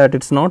infer that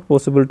it is not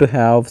possible to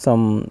have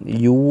some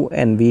u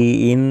and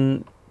v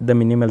in the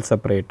minimal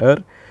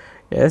separator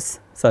S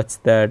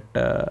such that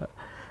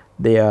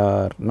they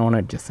are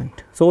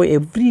non-adjacent. So,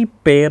 every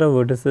pair of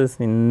vertices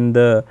in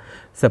the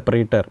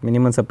separator,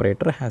 minimum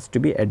separator, has to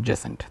be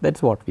adjacent, that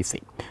is what we say.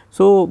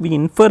 So, we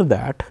infer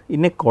that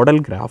in a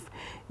chordal graph,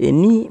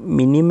 any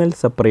minimal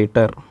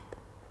separator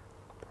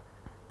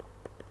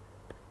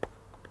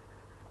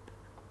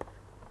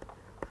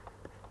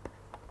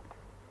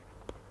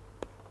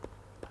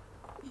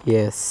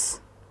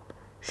S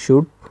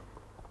should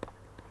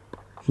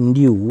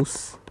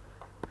induce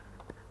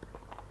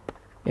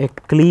a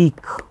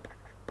clique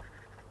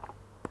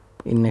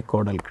in a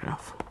chordal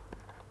graph.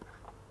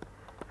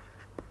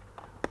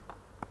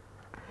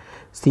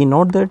 See,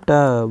 note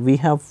that we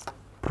have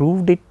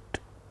proved it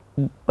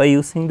by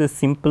using the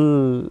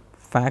simple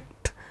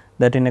fact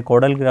that in a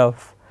chordal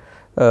graph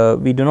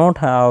we do not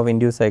have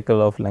induced cycle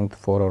of length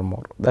 4 or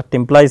more. That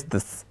implies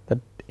this, that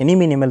any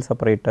minimal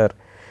separator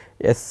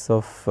S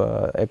of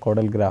a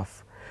chordal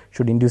graph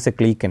should induce a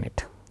clique in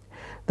it.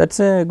 That is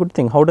a good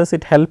thing. How does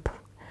it help?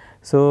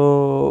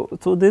 So,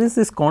 there is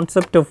this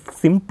concept of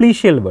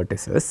simplicial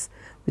vertices,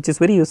 which is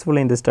very useful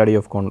in the study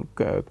of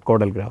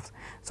chordal graphs.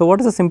 So,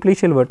 what is a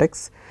simplicial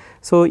vertex?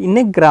 So, in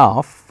a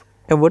graph,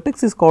 a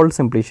vertex is called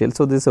simplicial.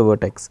 So, this is a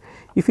vertex.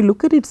 If you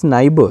look at its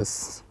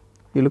neighbors,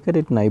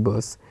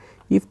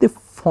 if they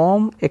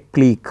form a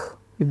clique,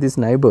 if these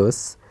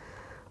neighbors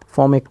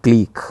form a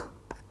clique,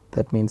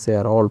 that means they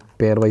are all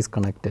pairwise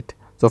connected.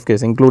 So, of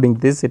course, including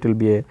this, it will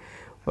be a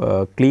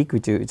clique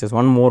which is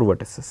one more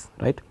vertices,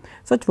 right.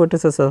 Such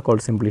vertices are called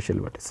simplicial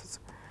vertices.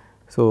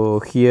 So,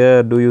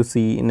 here do you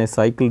see in a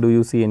cycle, do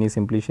you see any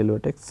simplicial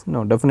vertex?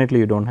 No, definitely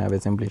you do not have a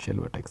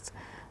simplicial vertex.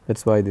 That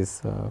is why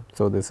this,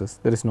 so this is,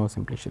 there is no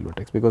simplicial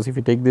vertex, because if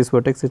you take this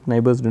vertex, its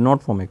neighbors do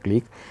not form a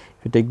clique.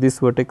 If you take this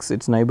vertex,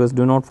 its neighbors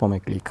do not form a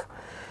clique.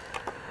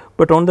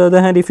 But on the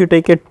other hand, if you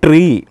take a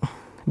tree,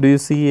 do you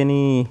see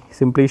any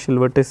simplicial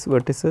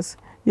vertices?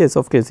 Yes,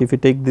 of course, if you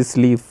take this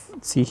leaf,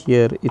 see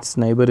here its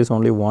neighbor is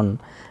only one,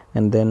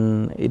 and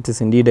then it is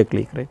indeed a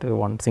clique, right,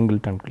 one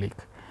singleton clique.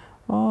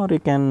 Or you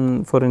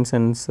can, for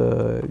instance,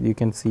 you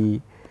can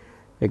see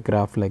a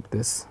graph like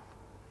this,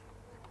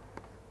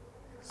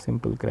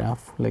 simple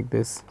graph like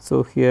this.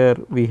 So, here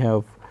we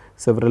have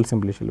several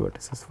simplicial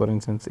vertices. For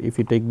instance, if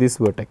you take this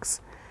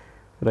vertex,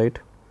 right,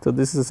 so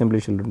this is a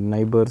simplicial,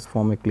 neighbors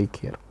form a clique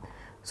here.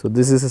 So,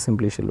 this is a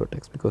simplicial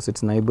vertex, because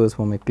its neighbors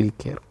form a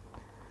clique here,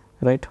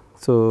 right.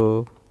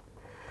 So,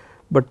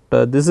 but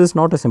this is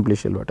not a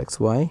simplicial vertex.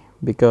 Why?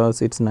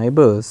 Because its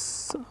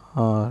neighbors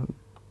are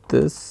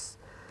this,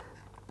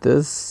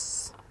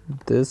 this,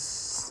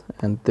 this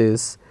and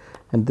this,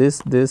 and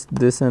this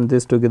and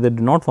this together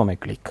do not form a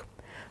clique.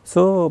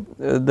 So,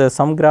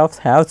 some graphs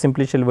have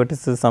simplicial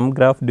vertices, some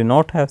graphs do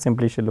not have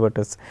simplicial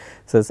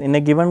vertices. In a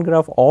given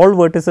graph, all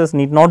vertices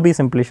need not be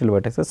simplicial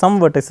vertices,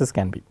 some vertices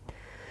can be.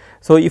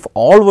 So, if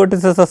all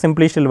vertices are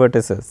simplicial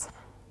vertices,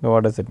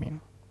 what does it mean?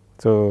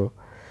 So,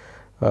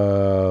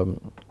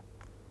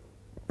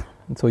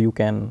 so you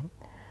can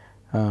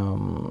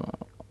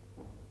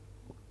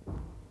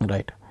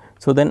right.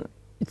 So, then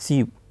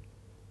see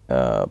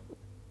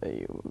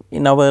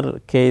in our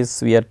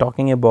case we are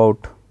talking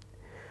about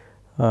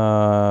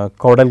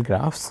chordal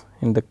graphs.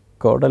 In the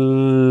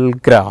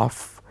chordal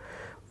graph,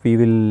 we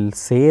will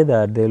say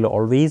that there will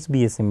always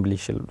be a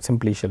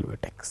simplicial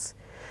vertex.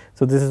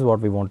 So, this is what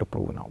we want to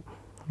prove now,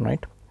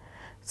 right.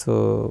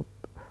 So,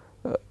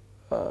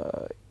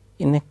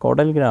 in a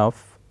chordal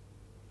graph,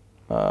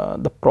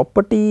 the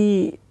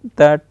property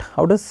that,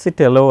 how does it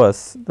allow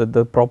us, that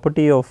the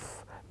property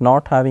of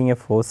not having a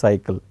 4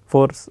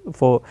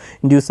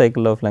 induced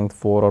cycle of length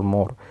 4 or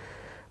more,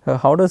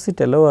 how does it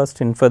allow us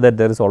to infer that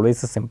there is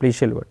always a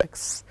simplicial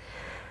vertex?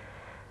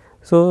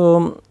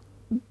 So,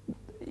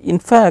 in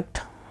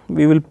fact,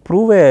 we will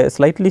prove a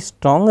slightly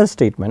stronger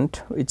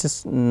statement, which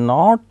is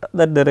not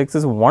that there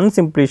exists one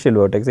simplicial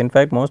vertex. In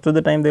fact, most of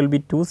the time there will be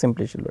 2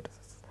 simplicial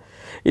vertices.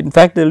 In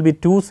fact, there will be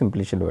 2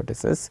 simplicial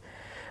vertices.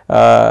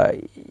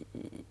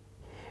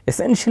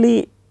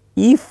 Essentially,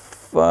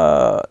 if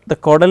the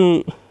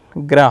chordal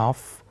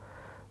graph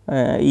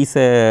is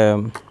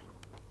a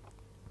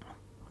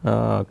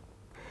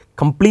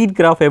complete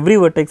graph, every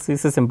vertex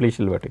is a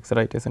simplicial vertex,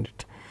 right, isn't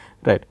it?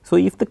 Right. So,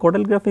 if the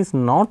chordal graph is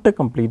not a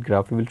complete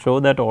graph, we will show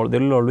that there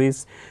will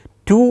always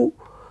two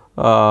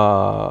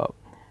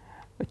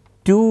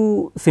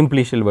two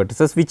simplicial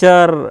vertices which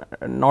are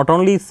not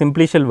only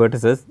simplicial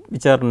vertices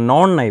which are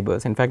non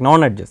neighbors, in fact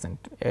non adjacent,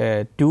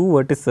 two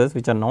vertices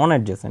which are non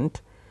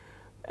adjacent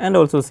and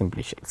also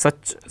simplicial.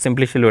 Such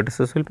simplicial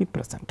vertices will be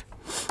present.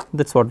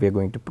 That is what we are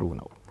going to prove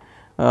now.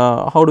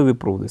 How do we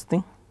prove this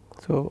thing?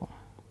 So,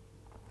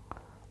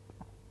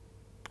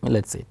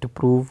 let us say to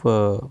prove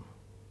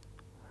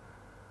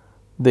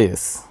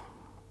this,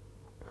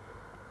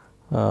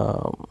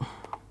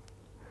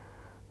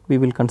 we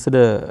will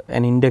consider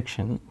an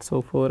induction.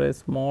 So, for a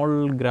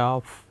small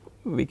graph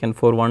we can,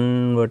 for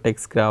one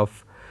vertex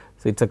graph,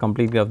 so it is a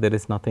complete graph, there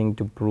is nothing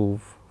to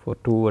prove. For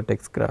two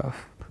vertex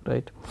graph,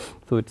 right.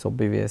 So, it is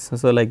obvious.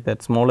 So, like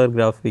that smaller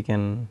graph we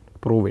can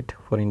prove it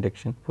for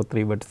induction, for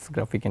 3 vertex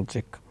graph we can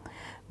check.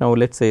 Now,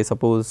 let us say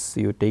suppose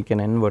you take an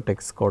n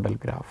vertex chordal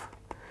graph.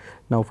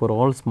 Now, for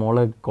all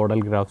smaller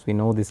chordal graphs we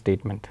know this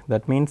statement.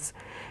 That means,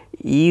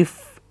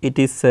 if it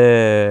is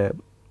a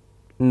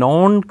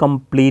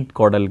non-complete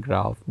chordal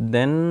graph,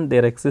 then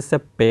there exists a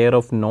pair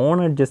of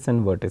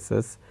non-adjacent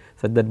vertices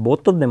such that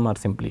both of them are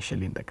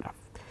simplicial in the graph.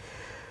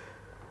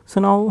 So,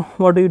 now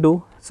what do you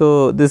do?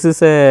 So, this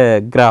is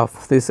a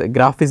graph, this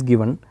graph is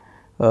given.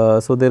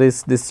 So, there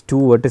is this two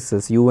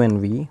vertices u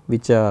and v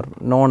which are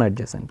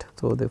non-adjacent.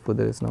 So, therefore,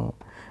 there is no.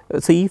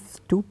 So,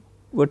 if two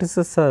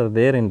vertices are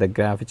there in the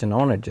graph which are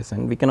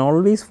non-adjacent, we can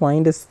always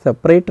find a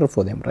separator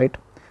for them, right,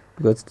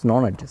 because it is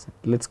non-adjacent.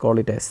 Let us call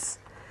it S,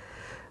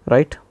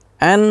 right.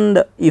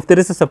 And if there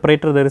is a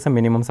separator, there is a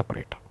minimum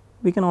separator.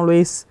 We can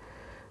always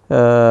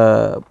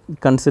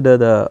consider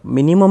the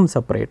minimum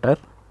separator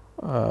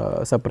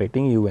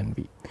separating u and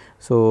v.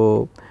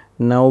 So,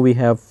 now we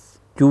have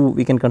two,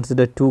 we can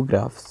consider two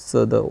graphs.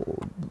 So,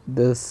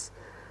 this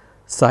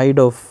side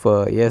of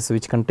S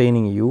which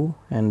containing u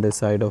and the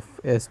side of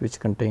S which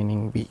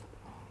containing v,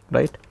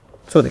 right.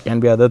 So, there can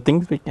be other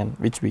things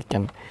which we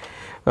can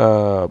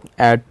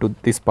add to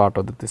this part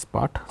or this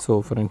part.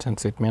 So, for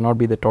instance, it may not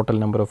be the total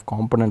number of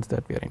components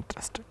that we are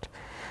interested.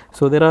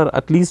 So, there are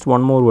at least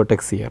one more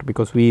vertex here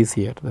because v is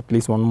here, at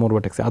least one more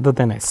vertex other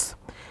than S.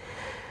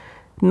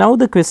 Now,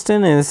 the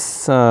question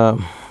is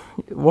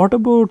what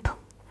about,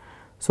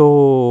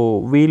 so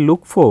we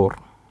look for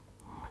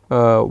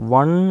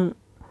one,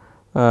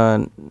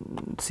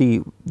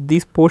 see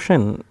this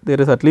portion there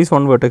is at least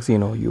one vertex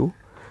u.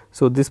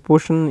 So, this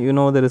portion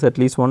there is at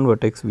least one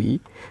vertex v.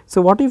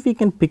 So, what if we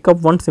can pick up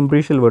one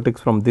simplicial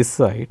vertex from this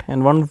side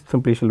and one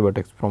simplicial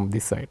vertex from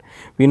this side?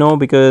 We know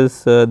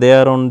because they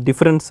are on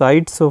different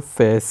sides of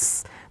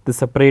S, the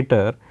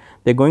separator,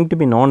 they are going to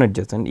be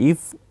non-adjacent.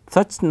 If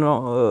such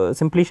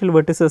simplicial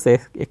vertices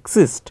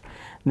exist,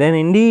 then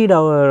indeed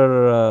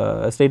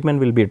our statement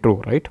will be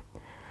true, right.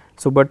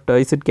 So, but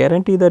is it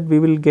guaranteed that we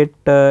will get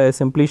a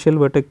simplicial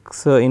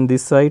vertex in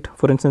this side?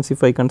 For instance,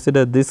 if I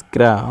consider this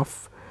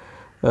graph,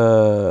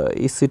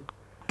 is it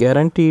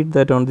guaranteed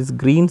that on this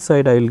green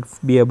side I will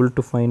be able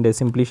to find a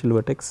simplicial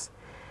vertex?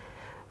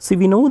 See,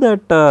 we know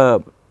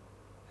that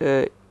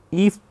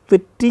if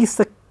it is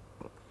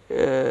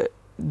a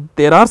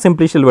there are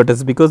simplicial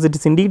vertices because it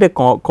is indeed a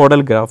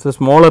chordal graph, a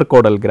smaller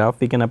chordal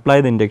graph, we can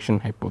apply the induction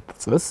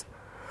hypothesis.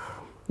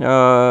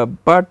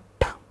 But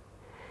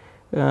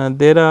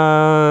there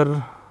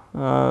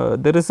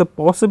is a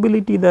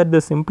possibility that the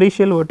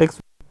simplicial vertex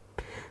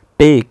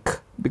take,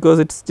 because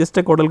it is just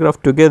a chordal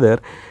graph together,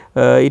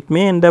 it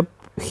may end up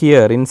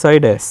here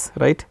inside S,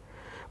 right.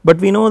 But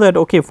we know that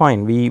okay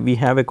fine, we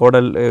have a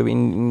chordal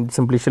in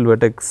simplicial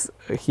vertex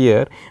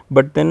here,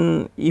 but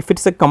then if it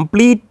is a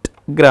complete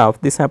graph,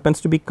 this happens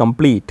to be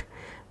complete,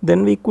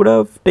 then we could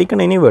have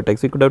taken any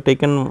vertex, we could have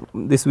taken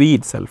this v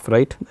itself,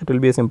 right, that will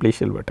be a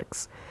simplicial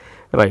vertex,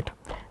 right.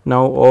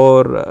 Now,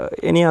 or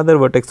any other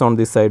vertex on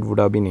this side would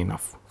have been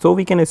enough. So,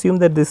 we can assume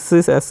that this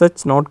is as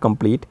such not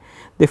complete.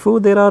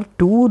 Therefore, there are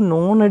two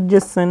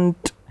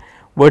non-adjacent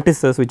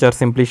vertices which are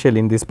simplicial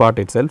in this part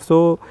itself.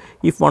 So,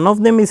 if one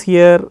of them is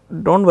here, do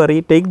not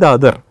worry, take the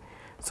other.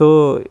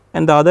 So,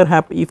 and the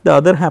other if the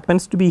other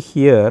happens to be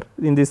here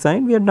in this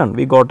side, we are done,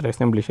 we got a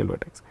simplicial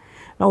vertex.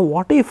 Now,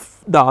 what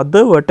if the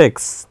other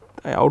vertex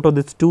out of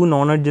this two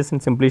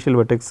non-adjacent simplicial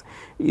vertex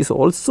is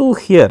also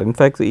here? In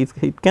fact,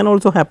 it can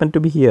also happen to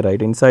be here,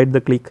 right, inside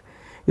the clique.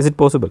 Is it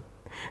possible?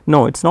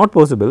 No, it is not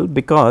possible,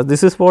 because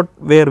this is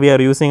where we are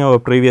using our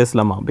previous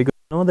lemma, because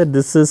we know that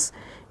this is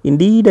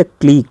indeed a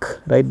clique,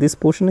 right, this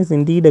portion is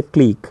indeed a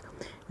clique,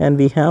 and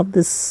we have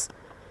this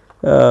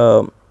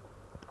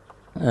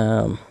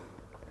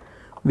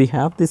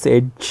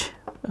edge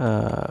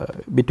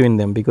between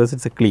them because it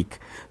is a clique.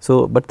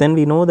 So, but then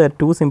we know that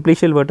two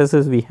simplicial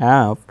vertices we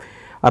have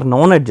are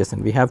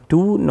non-adjacent, we have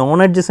two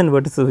non-adjacent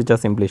vertices which are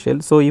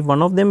simplicial. So, if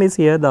one of them is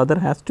here, the other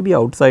has to be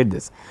outside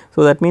this.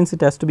 So, that means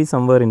it has to be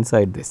somewhere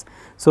inside this.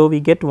 So, we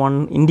get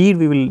one, indeed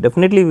we will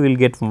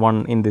get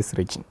one in this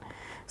region.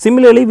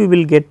 Similarly, we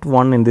will get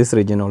one in this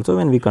region also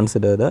when we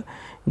consider the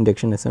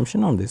induction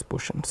assumption on this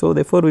portion. So,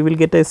 therefore, we will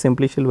get a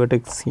simplicial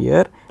vertex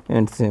here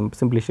and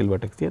simplicial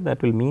vertex here.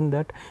 That will mean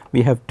that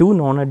we have two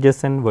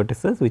non-adjacent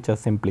vertices which are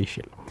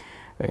simplicial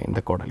in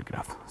the chordal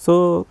graph.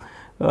 So,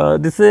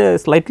 this is a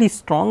slightly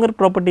stronger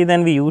property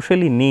than we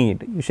usually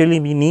need. Usually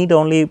we need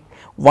only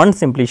one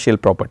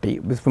simplicial property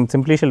from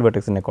simplicial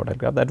vertex in a chordal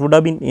graph, that would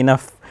have been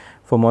enough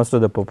for most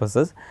of the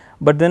purposes.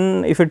 But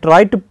then if you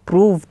try to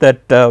prove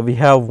that we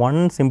have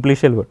one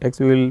simplicial vertex,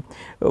 we will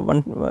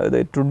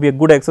it would be a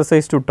good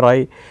exercise to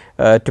try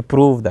to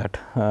prove that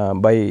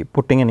by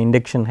putting an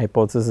induction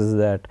hypothesis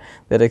that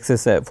there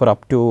exists for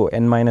up to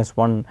n minus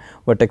 1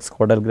 vertex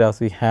chordal graphs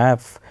we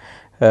have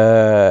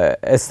a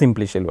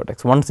simplicial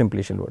vertex, one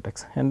simplicial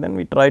vertex, and then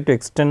we try to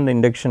extend the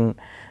induction,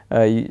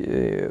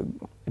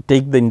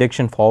 take the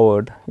induction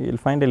forward, you will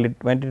find it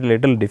a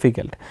little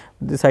difficult.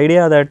 This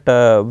idea that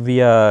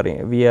we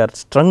are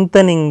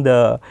strengthening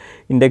the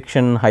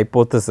induction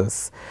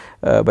hypothesis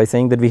by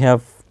saying that we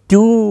have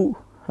two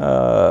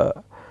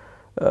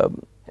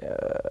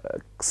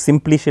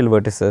simplicial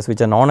vertices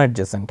which are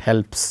non-adjacent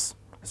helps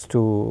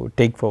to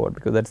take forward,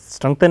 because that is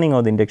strengthening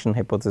of the induction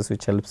hypothesis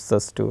which helps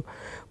us to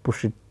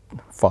push it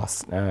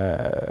fast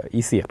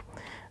easier,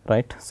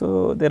 right.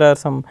 So, there are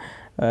some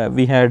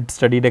we had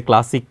studied a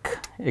classic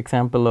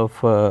example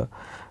of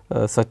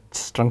such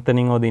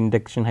strengthening of the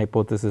induction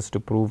hypothesis to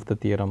prove the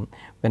theorem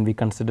when we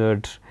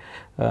considered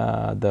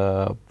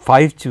the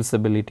 5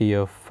 choosability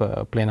of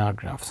planar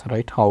graphs,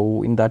 right.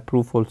 How in that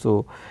proof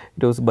also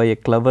it was by a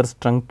clever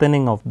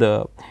strengthening of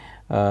the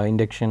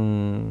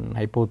induction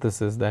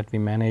hypothesis that we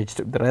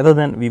managed, rather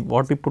than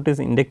what we put is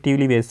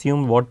inductively we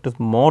assume what is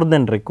more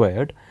than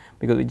required,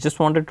 because we just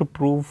wanted to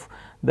prove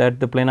that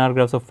the planar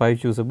graphs of 5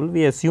 choosable,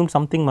 we assume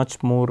something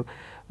much more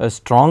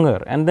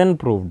stronger and then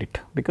proved it,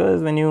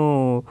 because when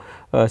you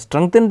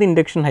strengthen the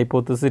induction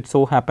hypothesis, it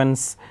so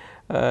happens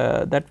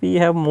that we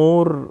have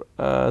more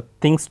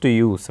things to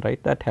use,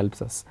 right, that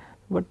helps us,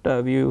 but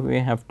we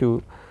have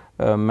to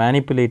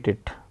manipulate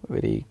it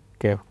very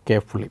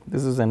carefully.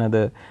 This is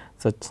another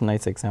such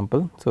nice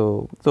example.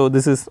 So,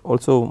 this is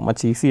also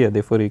much easier,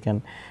 therefore, you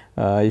can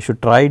you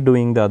should try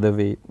doing the other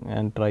way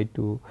and try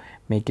to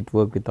make it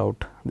work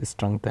without this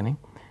strengthening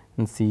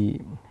and see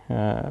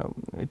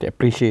it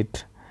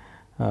appreciate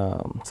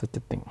such a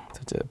thing,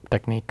 such a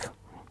technique.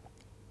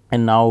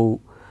 And now,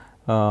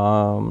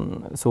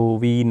 so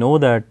we know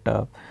that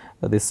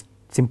this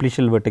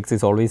simplicial vertex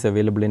is always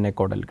available in a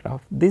chordal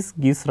graph. This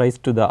gives rise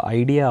to the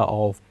idea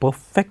of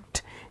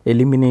perfect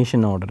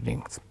elimination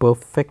ordering.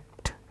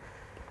 Perfect,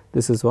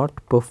 this is what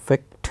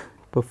perfect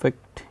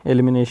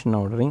elimination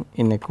ordering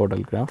in a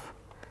chordal graph.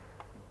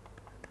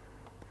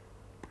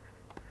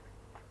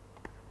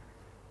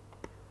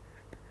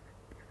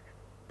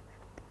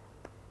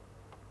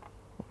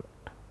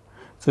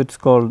 So, it is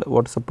called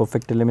what is a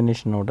perfect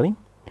elimination ordering.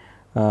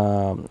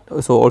 So,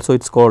 also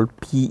it is called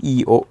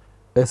PEO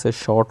as a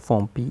short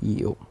form,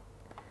 PEO,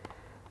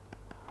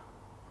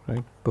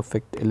 right,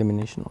 perfect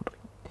elimination ordering.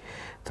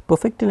 So,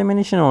 perfect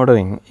elimination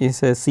ordering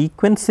is a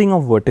sequencing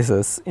of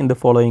vertices in the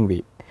following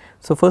way.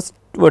 So, first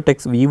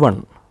vertex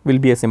V1 will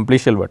be a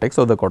simplicial vertex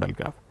of the chordal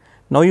graph.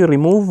 Now, you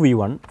remove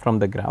V1 from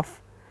the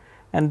graph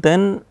and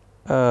then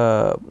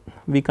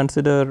we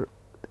consider,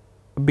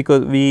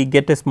 because we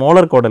get a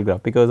smaller chordal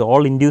graph, because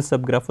all induced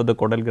subgraph of the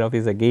chordal graph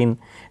is again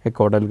a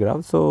chordal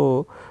graph.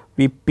 So,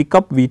 we pick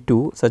up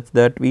V2 such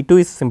that V2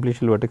 is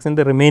simplicial vertex in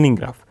the remaining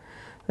graph,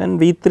 and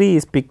V3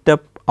 is picked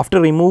up after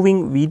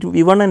removing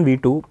V1 and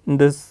V2 in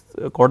this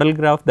chordal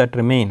graph that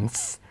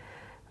remains.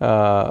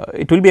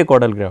 It will be a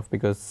chordal graph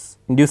because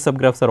induced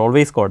subgraphs are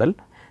always chordal.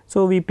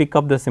 So, we pick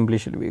up the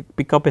simplicial, we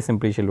pick up a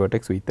simplicial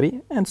vertex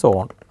V3 and so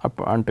on up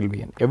until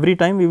Vn. Every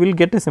time we will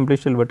get a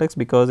simplicial vertex,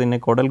 because in a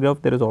chordal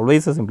graph there is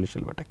always a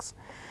simplicial vertex.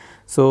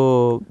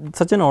 So,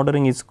 such an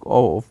ordering is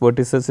of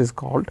vertices is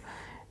called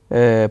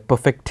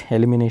perfect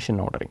elimination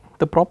ordering.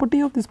 The property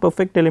of this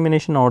perfect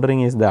elimination ordering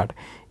is that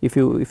if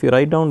you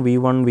write down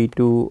V1,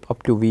 V2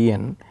 up to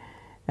Vn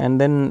and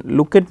then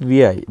look at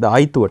Vi, the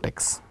ith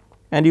vertex,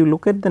 and you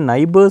look at the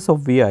neighbors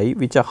of Vi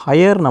which are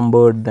higher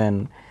numbered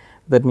than,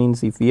 that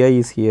means if Vi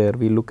is here,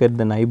 we look at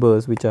the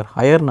neighbors which are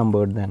higher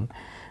numbered than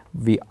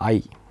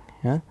Vi.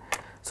 Yeah.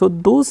 So,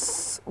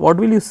 those, what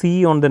will you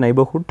see on the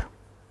neighborhood?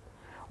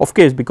 Of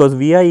course, because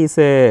Vi is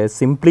a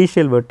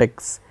simplicial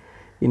vertex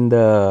in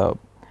the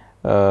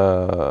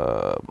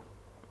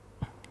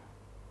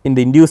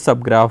induced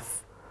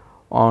subgraph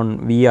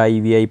on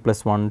Vi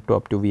plus 1 to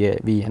up to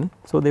Vn.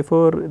 So,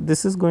 therefore,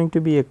 this is going to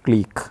be a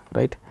clique,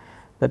 right,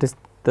 that is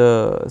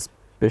the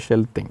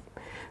special thing.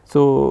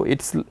 So,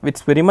 it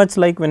is very much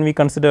like when we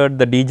considered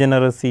the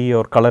degeneracy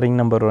or coloring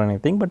number or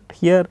anything, but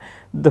here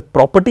the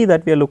property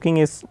that we are looking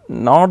is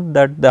not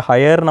that the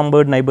higher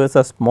numbered neighbors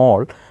are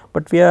small,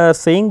 but we are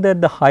saying that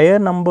the higher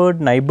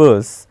numbered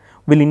neighbors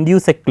will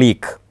induce a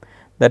clique.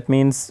 That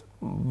means,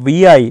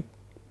 Vi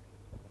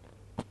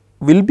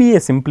will be a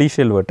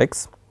simplicial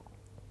vertex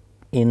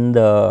in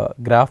the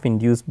graph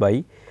induced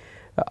by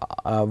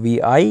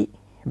Vi,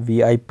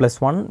 Vi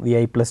plus 1,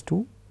 Vi plus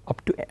 2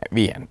 up to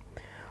Vn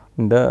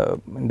in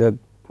the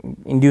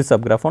induced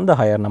subgraph on the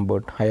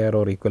higher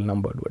or equal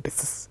numbered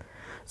vertices.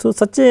 So,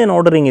 such an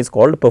ordering is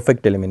called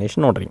perfect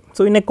elimination ordering.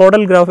 So, in a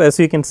chordal graph, as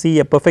you can see,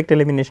 a perfect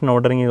elimination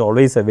ordering is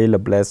always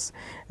available, as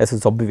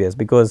is obvious,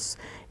 because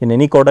in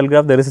any chordal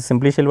graph there is a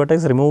simplicial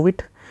vertex, remove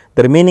it.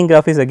 The remaining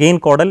graph is again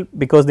chordal,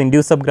 because the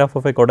induced subgraph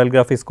of a chordal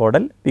graph is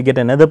chordal. We get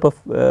another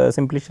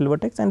simplicial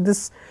vertex, and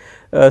this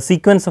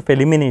sequence of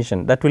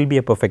elimination, that will be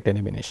a perfect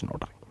elimination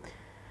ordering.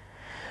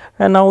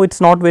 And now it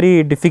is not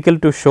very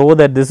difficult to show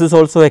that this is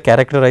also a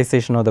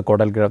characterization of the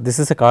chordal graph. This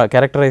is a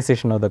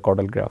characterization of the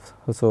chordal graph.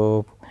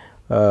 So,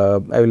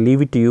 I will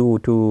leave it to you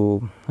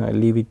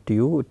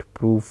to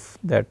prove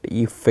that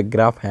if a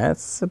graph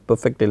has a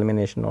perfect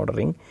elimination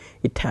ordering,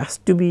 it has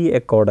to be a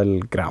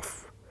chordal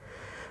graph.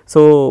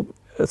 So,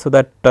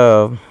 that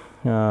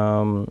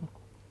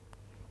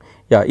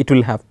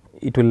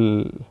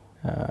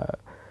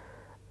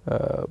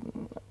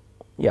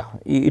yeah,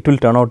 it will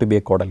turn out to be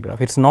a chordal graph.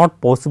 It is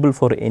not possible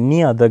for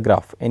any other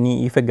graph,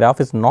 if a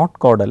graph is not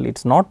chordal, it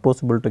is not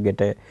possible to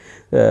get a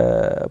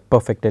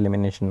perfect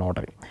elimination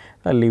ordering.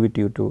 I will leave it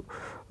to you to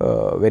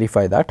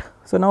verify that.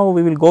 So, now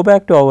we will go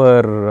back to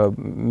our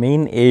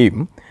main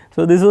aim.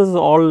 So, this was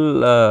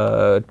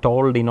all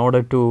told in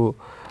order to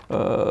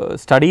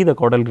study the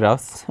chordal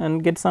graphs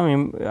and get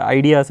some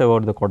ideas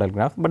about the chordal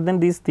graph, but then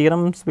these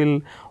theorems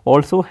will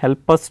also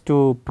help us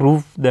to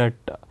prove that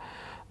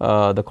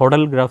the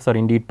chordal graphs are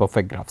indeed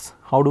perfect graphs.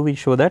 How do we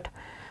show that?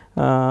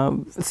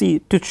 See,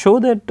 to show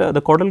that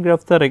the chordal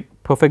graphs are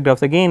perfect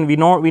graphs, again we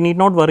need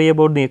not worry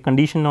about the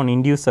condition on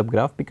induced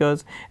subgraph,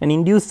 because an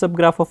induced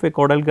subgraph of a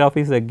chordal graph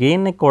is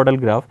again a chordal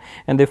graph,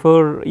 and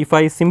therefore, if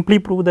I simply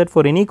prove that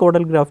for any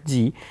chordal graph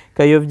G,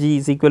 chi of G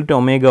is equal to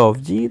omega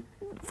of G,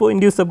 for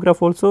induced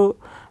subgraph also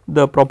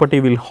the property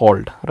will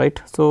hold,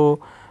 right. So,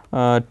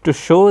 to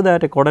show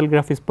that a chordal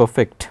graph is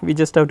perfect, we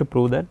just have to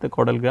prove that the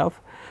chordal graph,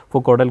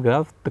 for chordal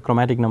graph, the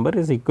chromatic number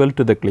is equal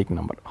to the clique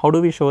number. How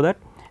do we show that?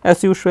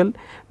 As usual,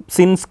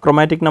 since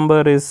chromatic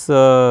number is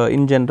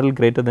in general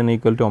greater than or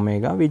equal to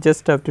omega, we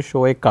just have to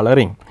show a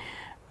coloring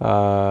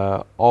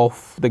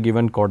of the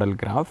given chordal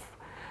graph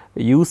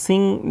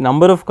using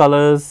number of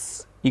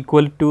colors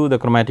equal to the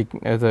chromatic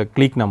as a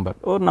clique number,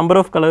 or number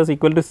of colors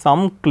equal to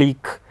some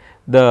clique,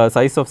 the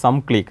size of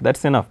some clique, that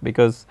is enough,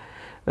 because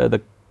the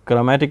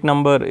chromatic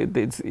number,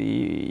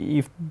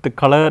 if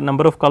the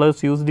number of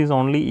colors used is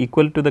only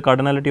equal to the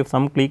cardinality of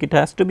some clique, it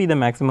has to be the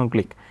maximum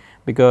clique,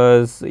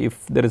 because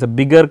if there is a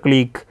bigger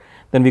clique,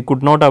 then we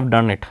could not have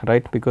done it,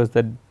 right, because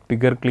that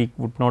bigger clique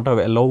would not have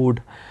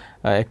allowed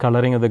a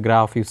coloring of the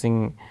graph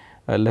using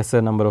a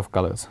lesser number of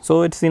colors.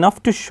 So, it is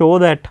enough to show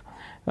that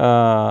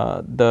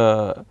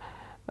the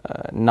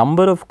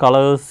number of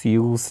colors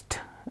used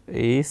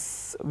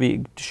is,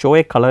 we show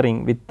a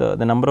coloring with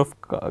the number of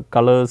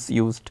colors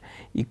used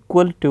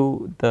equal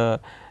to the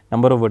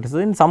number of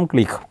vertices in some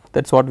clique.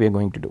 That is what we are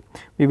going to do.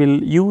 We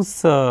will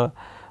use the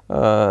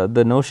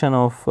notion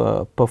of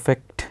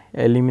perfect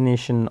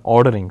elimination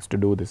orderings to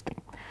do this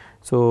thing.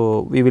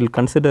 So, we will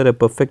consider a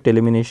perfect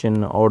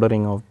elimination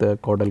ordering of the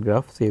chordal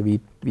graph, say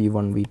V1,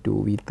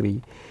 V2,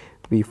 V3,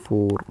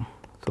 V4,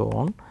 so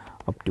on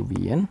up to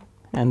Vn,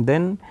 and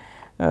then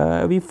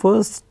we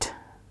first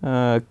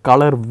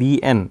color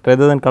Vn,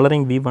 rather than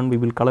coloring V1, we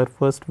will color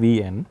first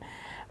Vn,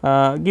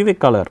 give a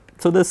color.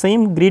 So, the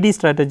same greedy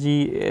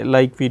strategy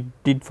like we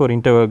did for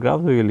interval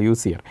graphs we will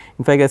use here.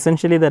 In fact,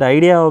 essentially the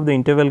idea of the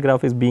interval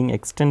graph is being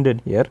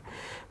extended here.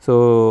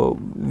 So,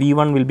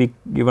 V1 will be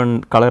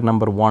given color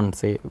number 1,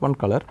 say one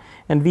color,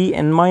 and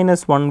Vn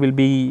minus 1 will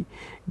be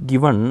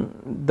given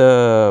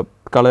the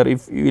color,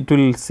 if it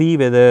will see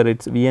whether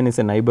its Vn is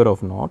a neighbor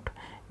of not,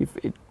 if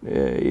it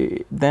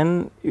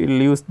then we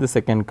will use the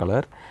second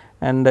color.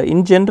 And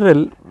in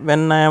general,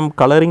 when I am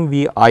coloring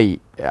Vi,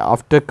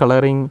 after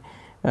coloring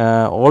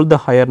all the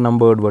higher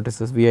numbered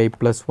vertices Vi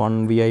plus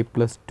 1, Vi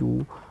plus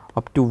 2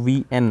 up to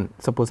Vn,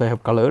 suppose I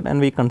have colored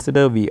and we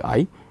consider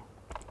Vi,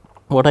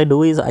 what I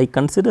do is I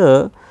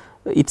consider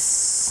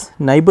its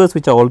neighbors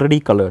which are already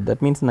colored,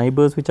 that means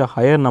neighbors which are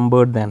higher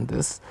numbered than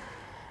this,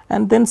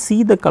 and then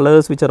see the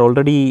colors which are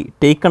already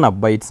taken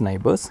up by its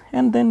neighbors,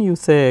 and then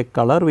use a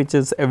color which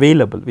is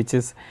available, which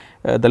is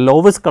the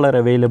lowest color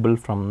available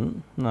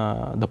from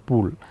the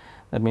pool.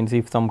 That means,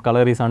 if some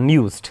color is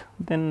unused,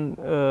 then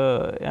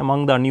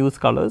among the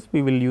unused colors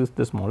we will use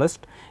the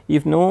smallest.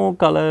 If no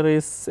color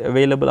is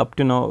available up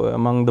to now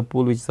among the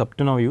pool which is up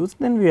to now used,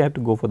 then we have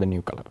to go for the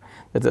new color.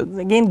 That is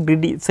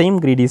again same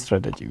greedy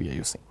strategy we are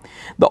using.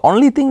 The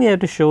only thing we have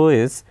to show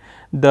is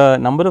the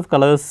number of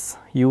colors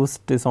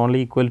used is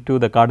only equal to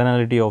the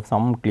cardinality of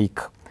some clique.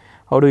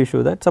 How do we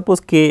show that? Suppose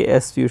k,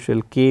 as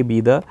usual, k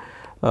be the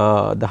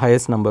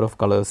highest number of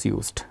colors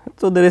used.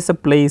 So, there is a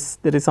place,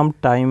 there is some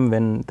time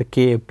when the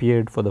k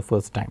appeared for the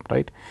first time,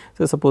 right.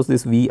 So, suppose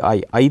this Vi,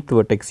 ith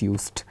vertex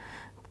used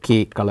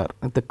k color,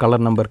 the color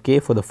number k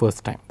for the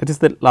first time, that is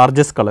the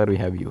largest color we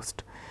have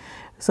used.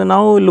 So,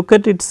 now look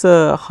at its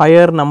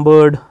higher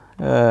numbered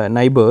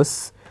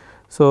neighbors.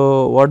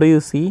 So, what do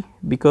you see?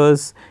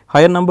 Because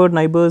higher numbered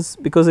neighbors,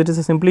 because it is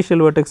a simplicial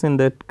vertex in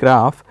that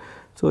graph.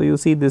 So, you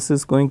see this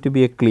is going to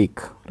be a clique,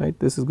 right,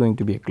 this is going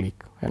to be a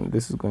clique and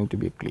this is going to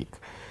be a clique.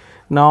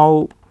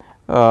 Now,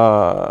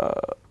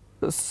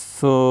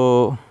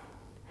 so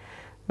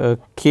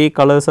k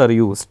colors are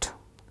used.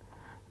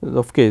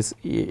 Of course,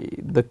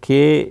 the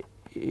k,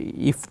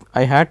 if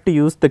I had to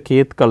use the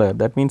kth color,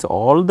 that means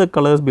all the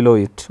colors below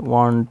it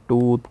 1,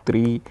 2,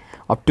 3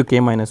 up to k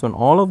minus 1,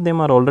 all of them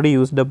are already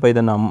used up by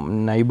the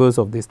neighbors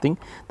of this thing.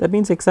 That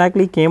means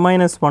exactly k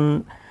minus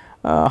 1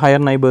 higher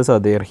neighbors are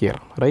there here,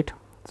 right.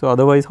 So,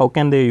 otherwise how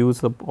can they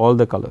use up all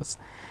the colors?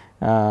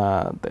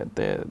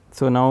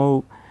 So,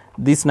 now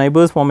these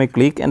neighbors form a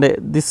clique, and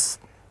this,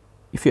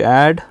 if you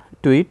add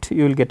to it,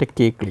 you will get a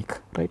k clique,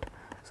 right.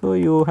 So,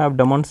 you have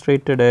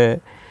demonstrated a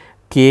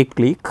k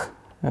clique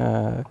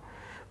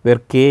where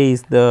k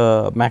is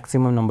the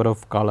maximum number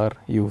of color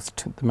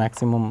used, the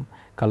maximum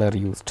color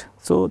used.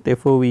 So,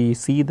 therefore, we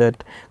see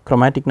that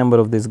chromatic number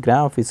of this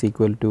graph is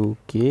equal to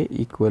k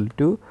equal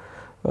to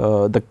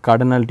the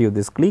cardinality of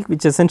this clique,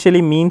 which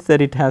essentially means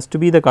that it has to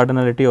be the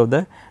cardinality of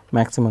the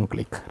maximum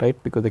clique, right,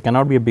 because there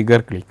cannot be a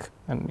bigger clique,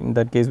 and in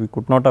that case we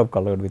could not have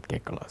colored with k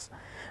colors,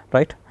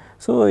 right.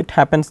 So, it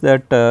happens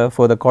that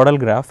for the chordal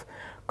graph,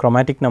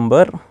 chromatic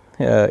number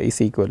is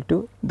equal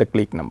to the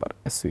clique number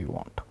as we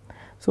want.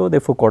 So,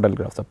 therefore, chordal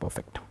graphs are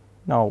perfect.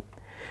 Now,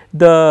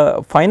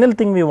 the final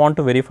thing we want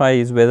to verify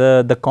is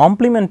whether the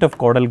complement of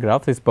chordal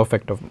graphs is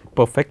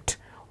perfect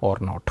or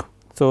not.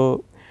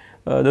 So,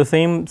 the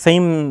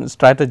same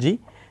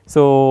strategy.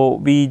 So,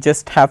 we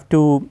just have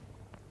to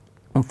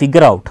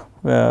figure out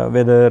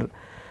whether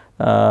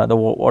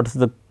what is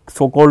the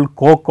so called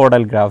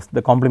co-chordal graphs,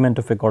 the complement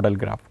of a chordal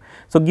graph.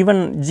 So,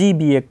 given G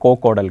be a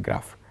co-chordal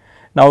graph,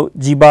 now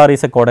G bar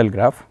is a chordal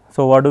graph.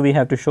 So, what do we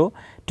have to show?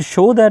 To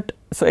show that,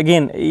 so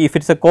again if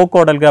it is a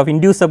co-chordal graph,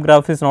 induced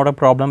subgraph is not a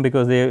problem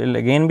because they will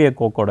again be a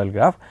co-chordal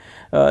graph.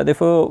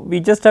 Therefore, we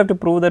just have to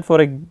prove that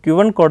for a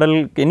given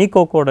chordal, any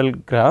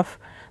co-chordal graph,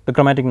 the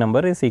chromatic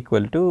number is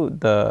equal to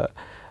the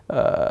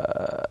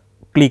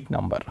clique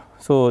number.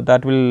 So,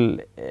 that will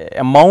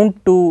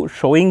amount to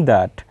showing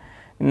that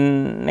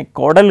in a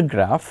chordal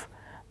graph,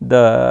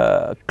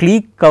 the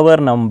clique cover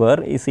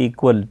number is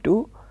equal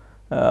to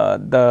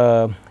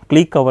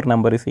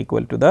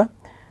the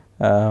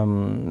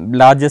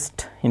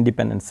largest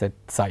independent set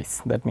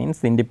size, that means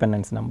the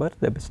independence number,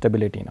 the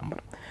stability number.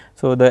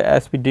 So,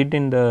 as we did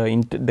in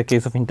the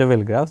case of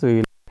interval graphs, we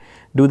will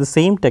do the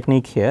same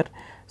technique here.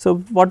 So,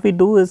 what we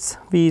do is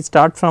we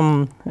start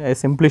from a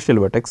simplicial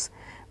vertex,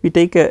 we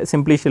take a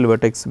simplicial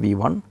vertex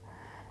V1,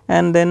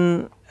 and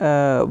then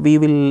we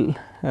will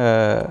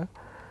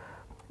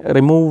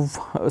remove.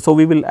 So,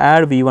 we will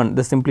add V1,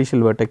 the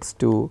simplicial vertex,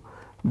 to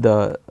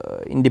the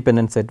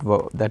independent set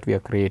that we are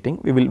creating.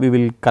 We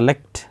will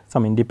collect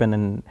some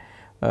independent,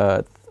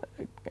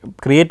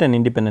 create an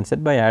independent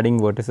set by adding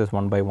vertices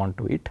one by one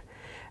to it,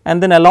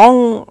 and then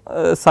along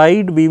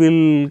side we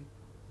will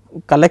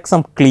collect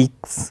some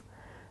cliques,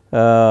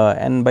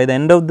 and by the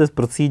end of this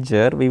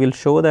procedure we will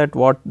show that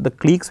what the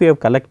cliques we have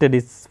collected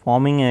is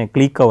forming a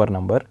clique cover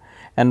number,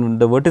 and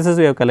the vertices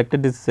we have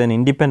collected is an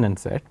independent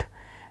set,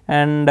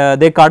 and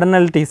their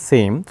cardinality is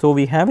same. So,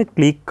 we have a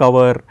clique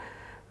cover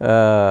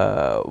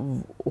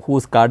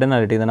whose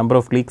cardinality, the number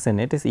of cliques in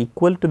it, is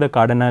equal to the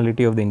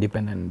cardinality of the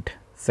independent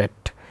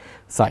set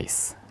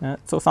size.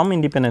 So, some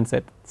independent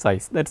set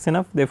size, that is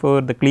enough.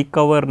 Therefore, the clique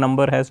cover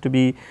number has to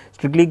be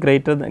strictly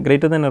greater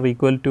than or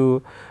equal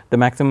to the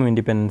maximum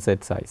independent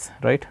set size,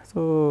 right.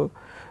 So,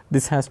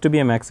 this has to be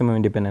a maximum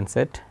independent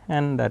set,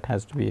 and that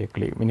has to be a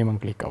minimum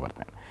clique cover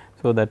then.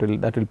 So, that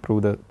will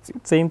prove the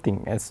same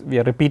thing as we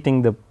are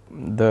repeating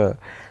the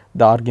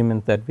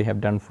arguments that we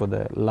have done for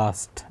the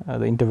last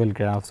the interval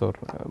graphs or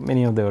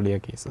many of the earlier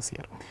cases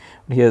here.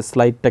 Here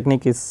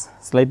technique is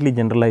slightly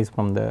generalized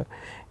from the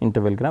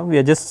interval graph. We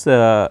are just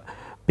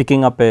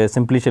picking up a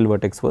simplicial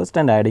vertex first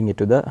and adding it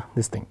to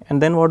this thing,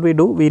 and then what we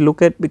do, we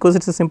look at, because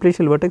it is a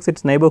simplicial vertex,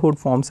 its neighborhood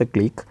forms a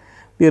clique.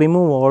 We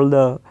remove all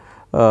the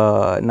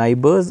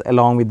neighbors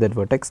along with that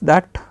vertex,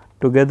 that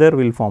together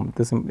will form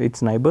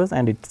its neighbors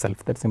and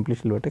itself, that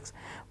simplicial vertex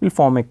will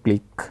form a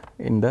clique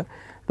in the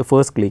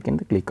first clique in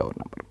the clique cover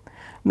number.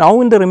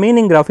 Now, in the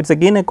remaining graph, it is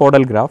again a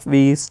chordal graph,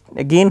 we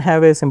again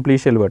have a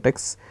simplicial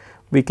vertex,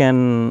 we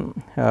can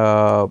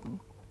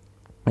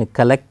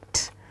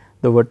collect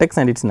the vertex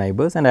and its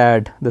neighbors and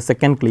add the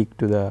second clique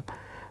to the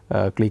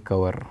clique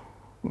cover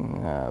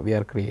we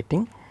are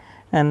creating,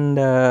 and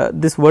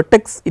this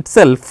vertex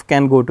itself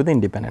can go to the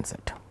independent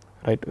set,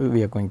 right,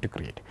 we are going to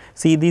create.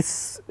 See,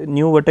 this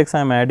new vertex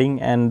I am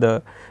adding, and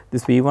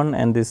this V1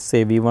 and this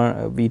say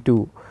V1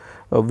 V2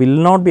 will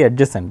not be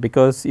adjacent,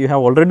 because you have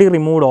already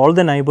removed all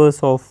the neighbors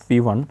of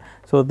V1.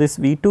 So, this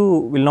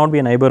V2 will not be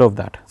a neighbor of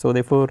that. So,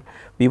 therefore,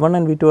 V1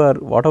 and V2 are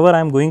whatever I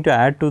am going to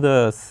add to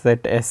the set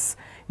S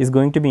is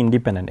going to be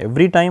independent.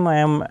 Every time I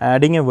am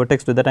adding a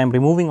vertex to that, I am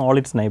removing all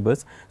its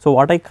neighbors. So,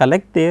 what I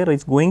collect there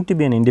is going to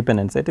be an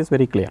independent set, is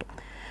very clear.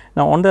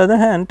 Now, on the other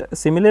hand,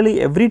 similarly,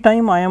 every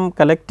time I am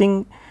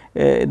collecting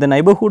the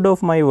neighborhood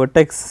of my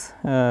vertex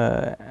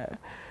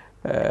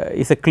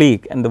is a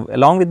clique, and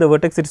along with the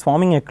vertex it is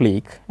forming a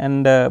clique,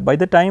 and by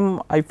the time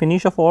I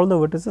finish off all the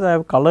vertices, I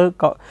have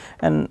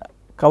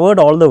covered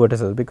all the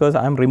vertices, because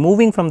I am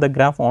removing from the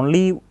graph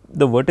only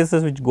the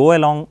vertices which go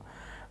along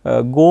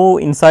go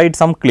inside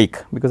some clique,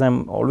 because I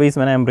am always,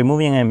 when I am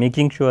removing, I am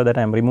making sure that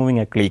I am removing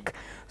a clique.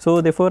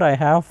 So, therefore, I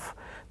have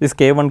this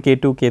k1,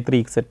 k2, k3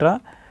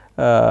 etc.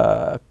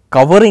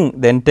 Covering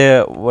the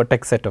entire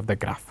vertex set of the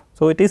graph.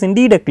 So, it is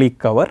indeed a clique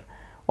cover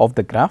of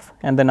the graph,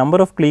 and the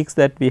number of cliques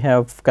that we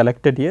have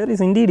collected here is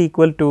indeed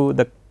equal to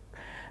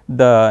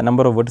the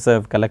number of vertices I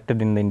have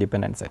collected in the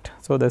independent set.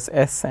 So, this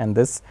S and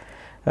this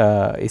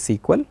is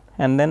equal,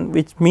 and then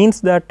which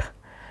means that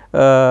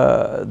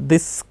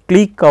this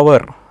clique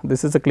cover,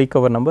 this is a clique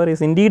cover number,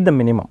 is indeed the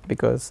minimum,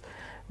 because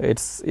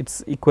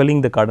it's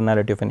equaling the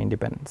cardinality of an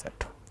independent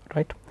set,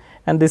 right.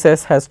 And this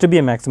S has to be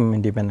a maximum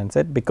independent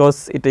set,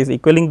 because it is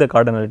equaling the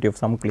cardinality of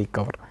some clique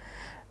cover,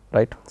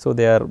 right. So,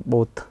 they are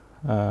both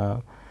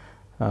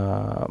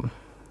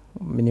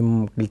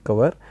minimum clique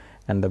cover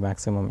and the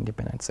maximum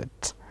independent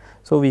set.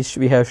 So,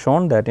 we have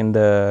shown that in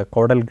the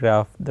chordal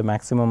graph, the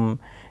maximum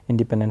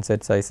independent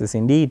set size is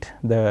indeed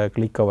the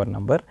clique cover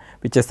number,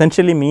 which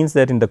essentially means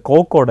that in the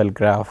co-chordal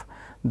graph,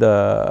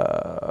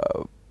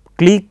 the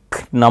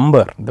clique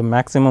number, the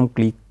maximum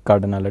clique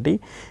cardinality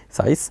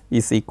size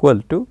is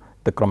equal to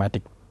the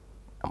chromatic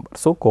number.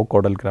 So,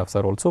 co-chordal graphs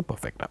are also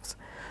perfect graphs.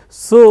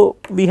 So,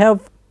 we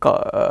have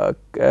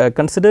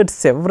considered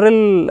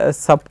several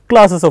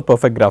subclasses of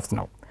perfect graphs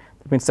now.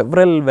 That means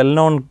several well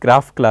known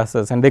graph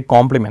classes and their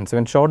complements. We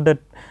have showed that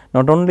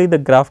not only the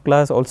graph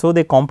class, also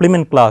the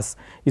complement class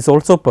is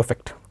also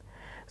perfect.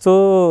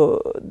 So,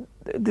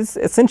 this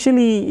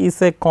essentially is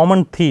a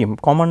common theme,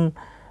 common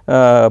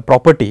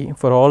property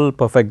for all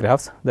perfect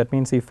graphs. That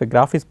means, if a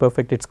graph is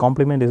perfect, its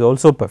complement is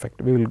also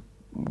perfect. We will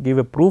give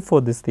a proof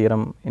for this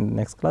theorem in the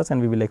next class, and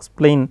we will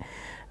explain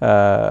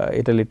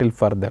it a little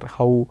further,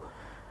 how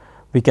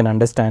we can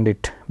understand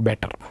it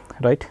better,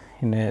 right,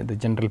 in the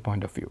general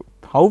point of view.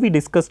 How we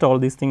discussed all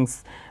these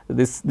things,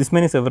 this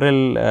many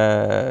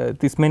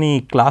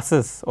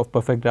classes of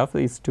perfect graph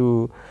is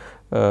to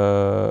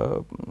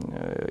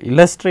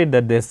illustrate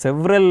that there are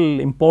several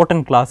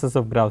important classes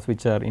of graphs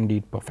which are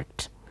indeed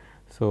perfect.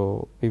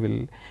 So, we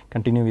will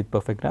continue with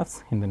perfect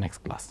graphs in the next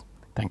class.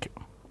 Thank you.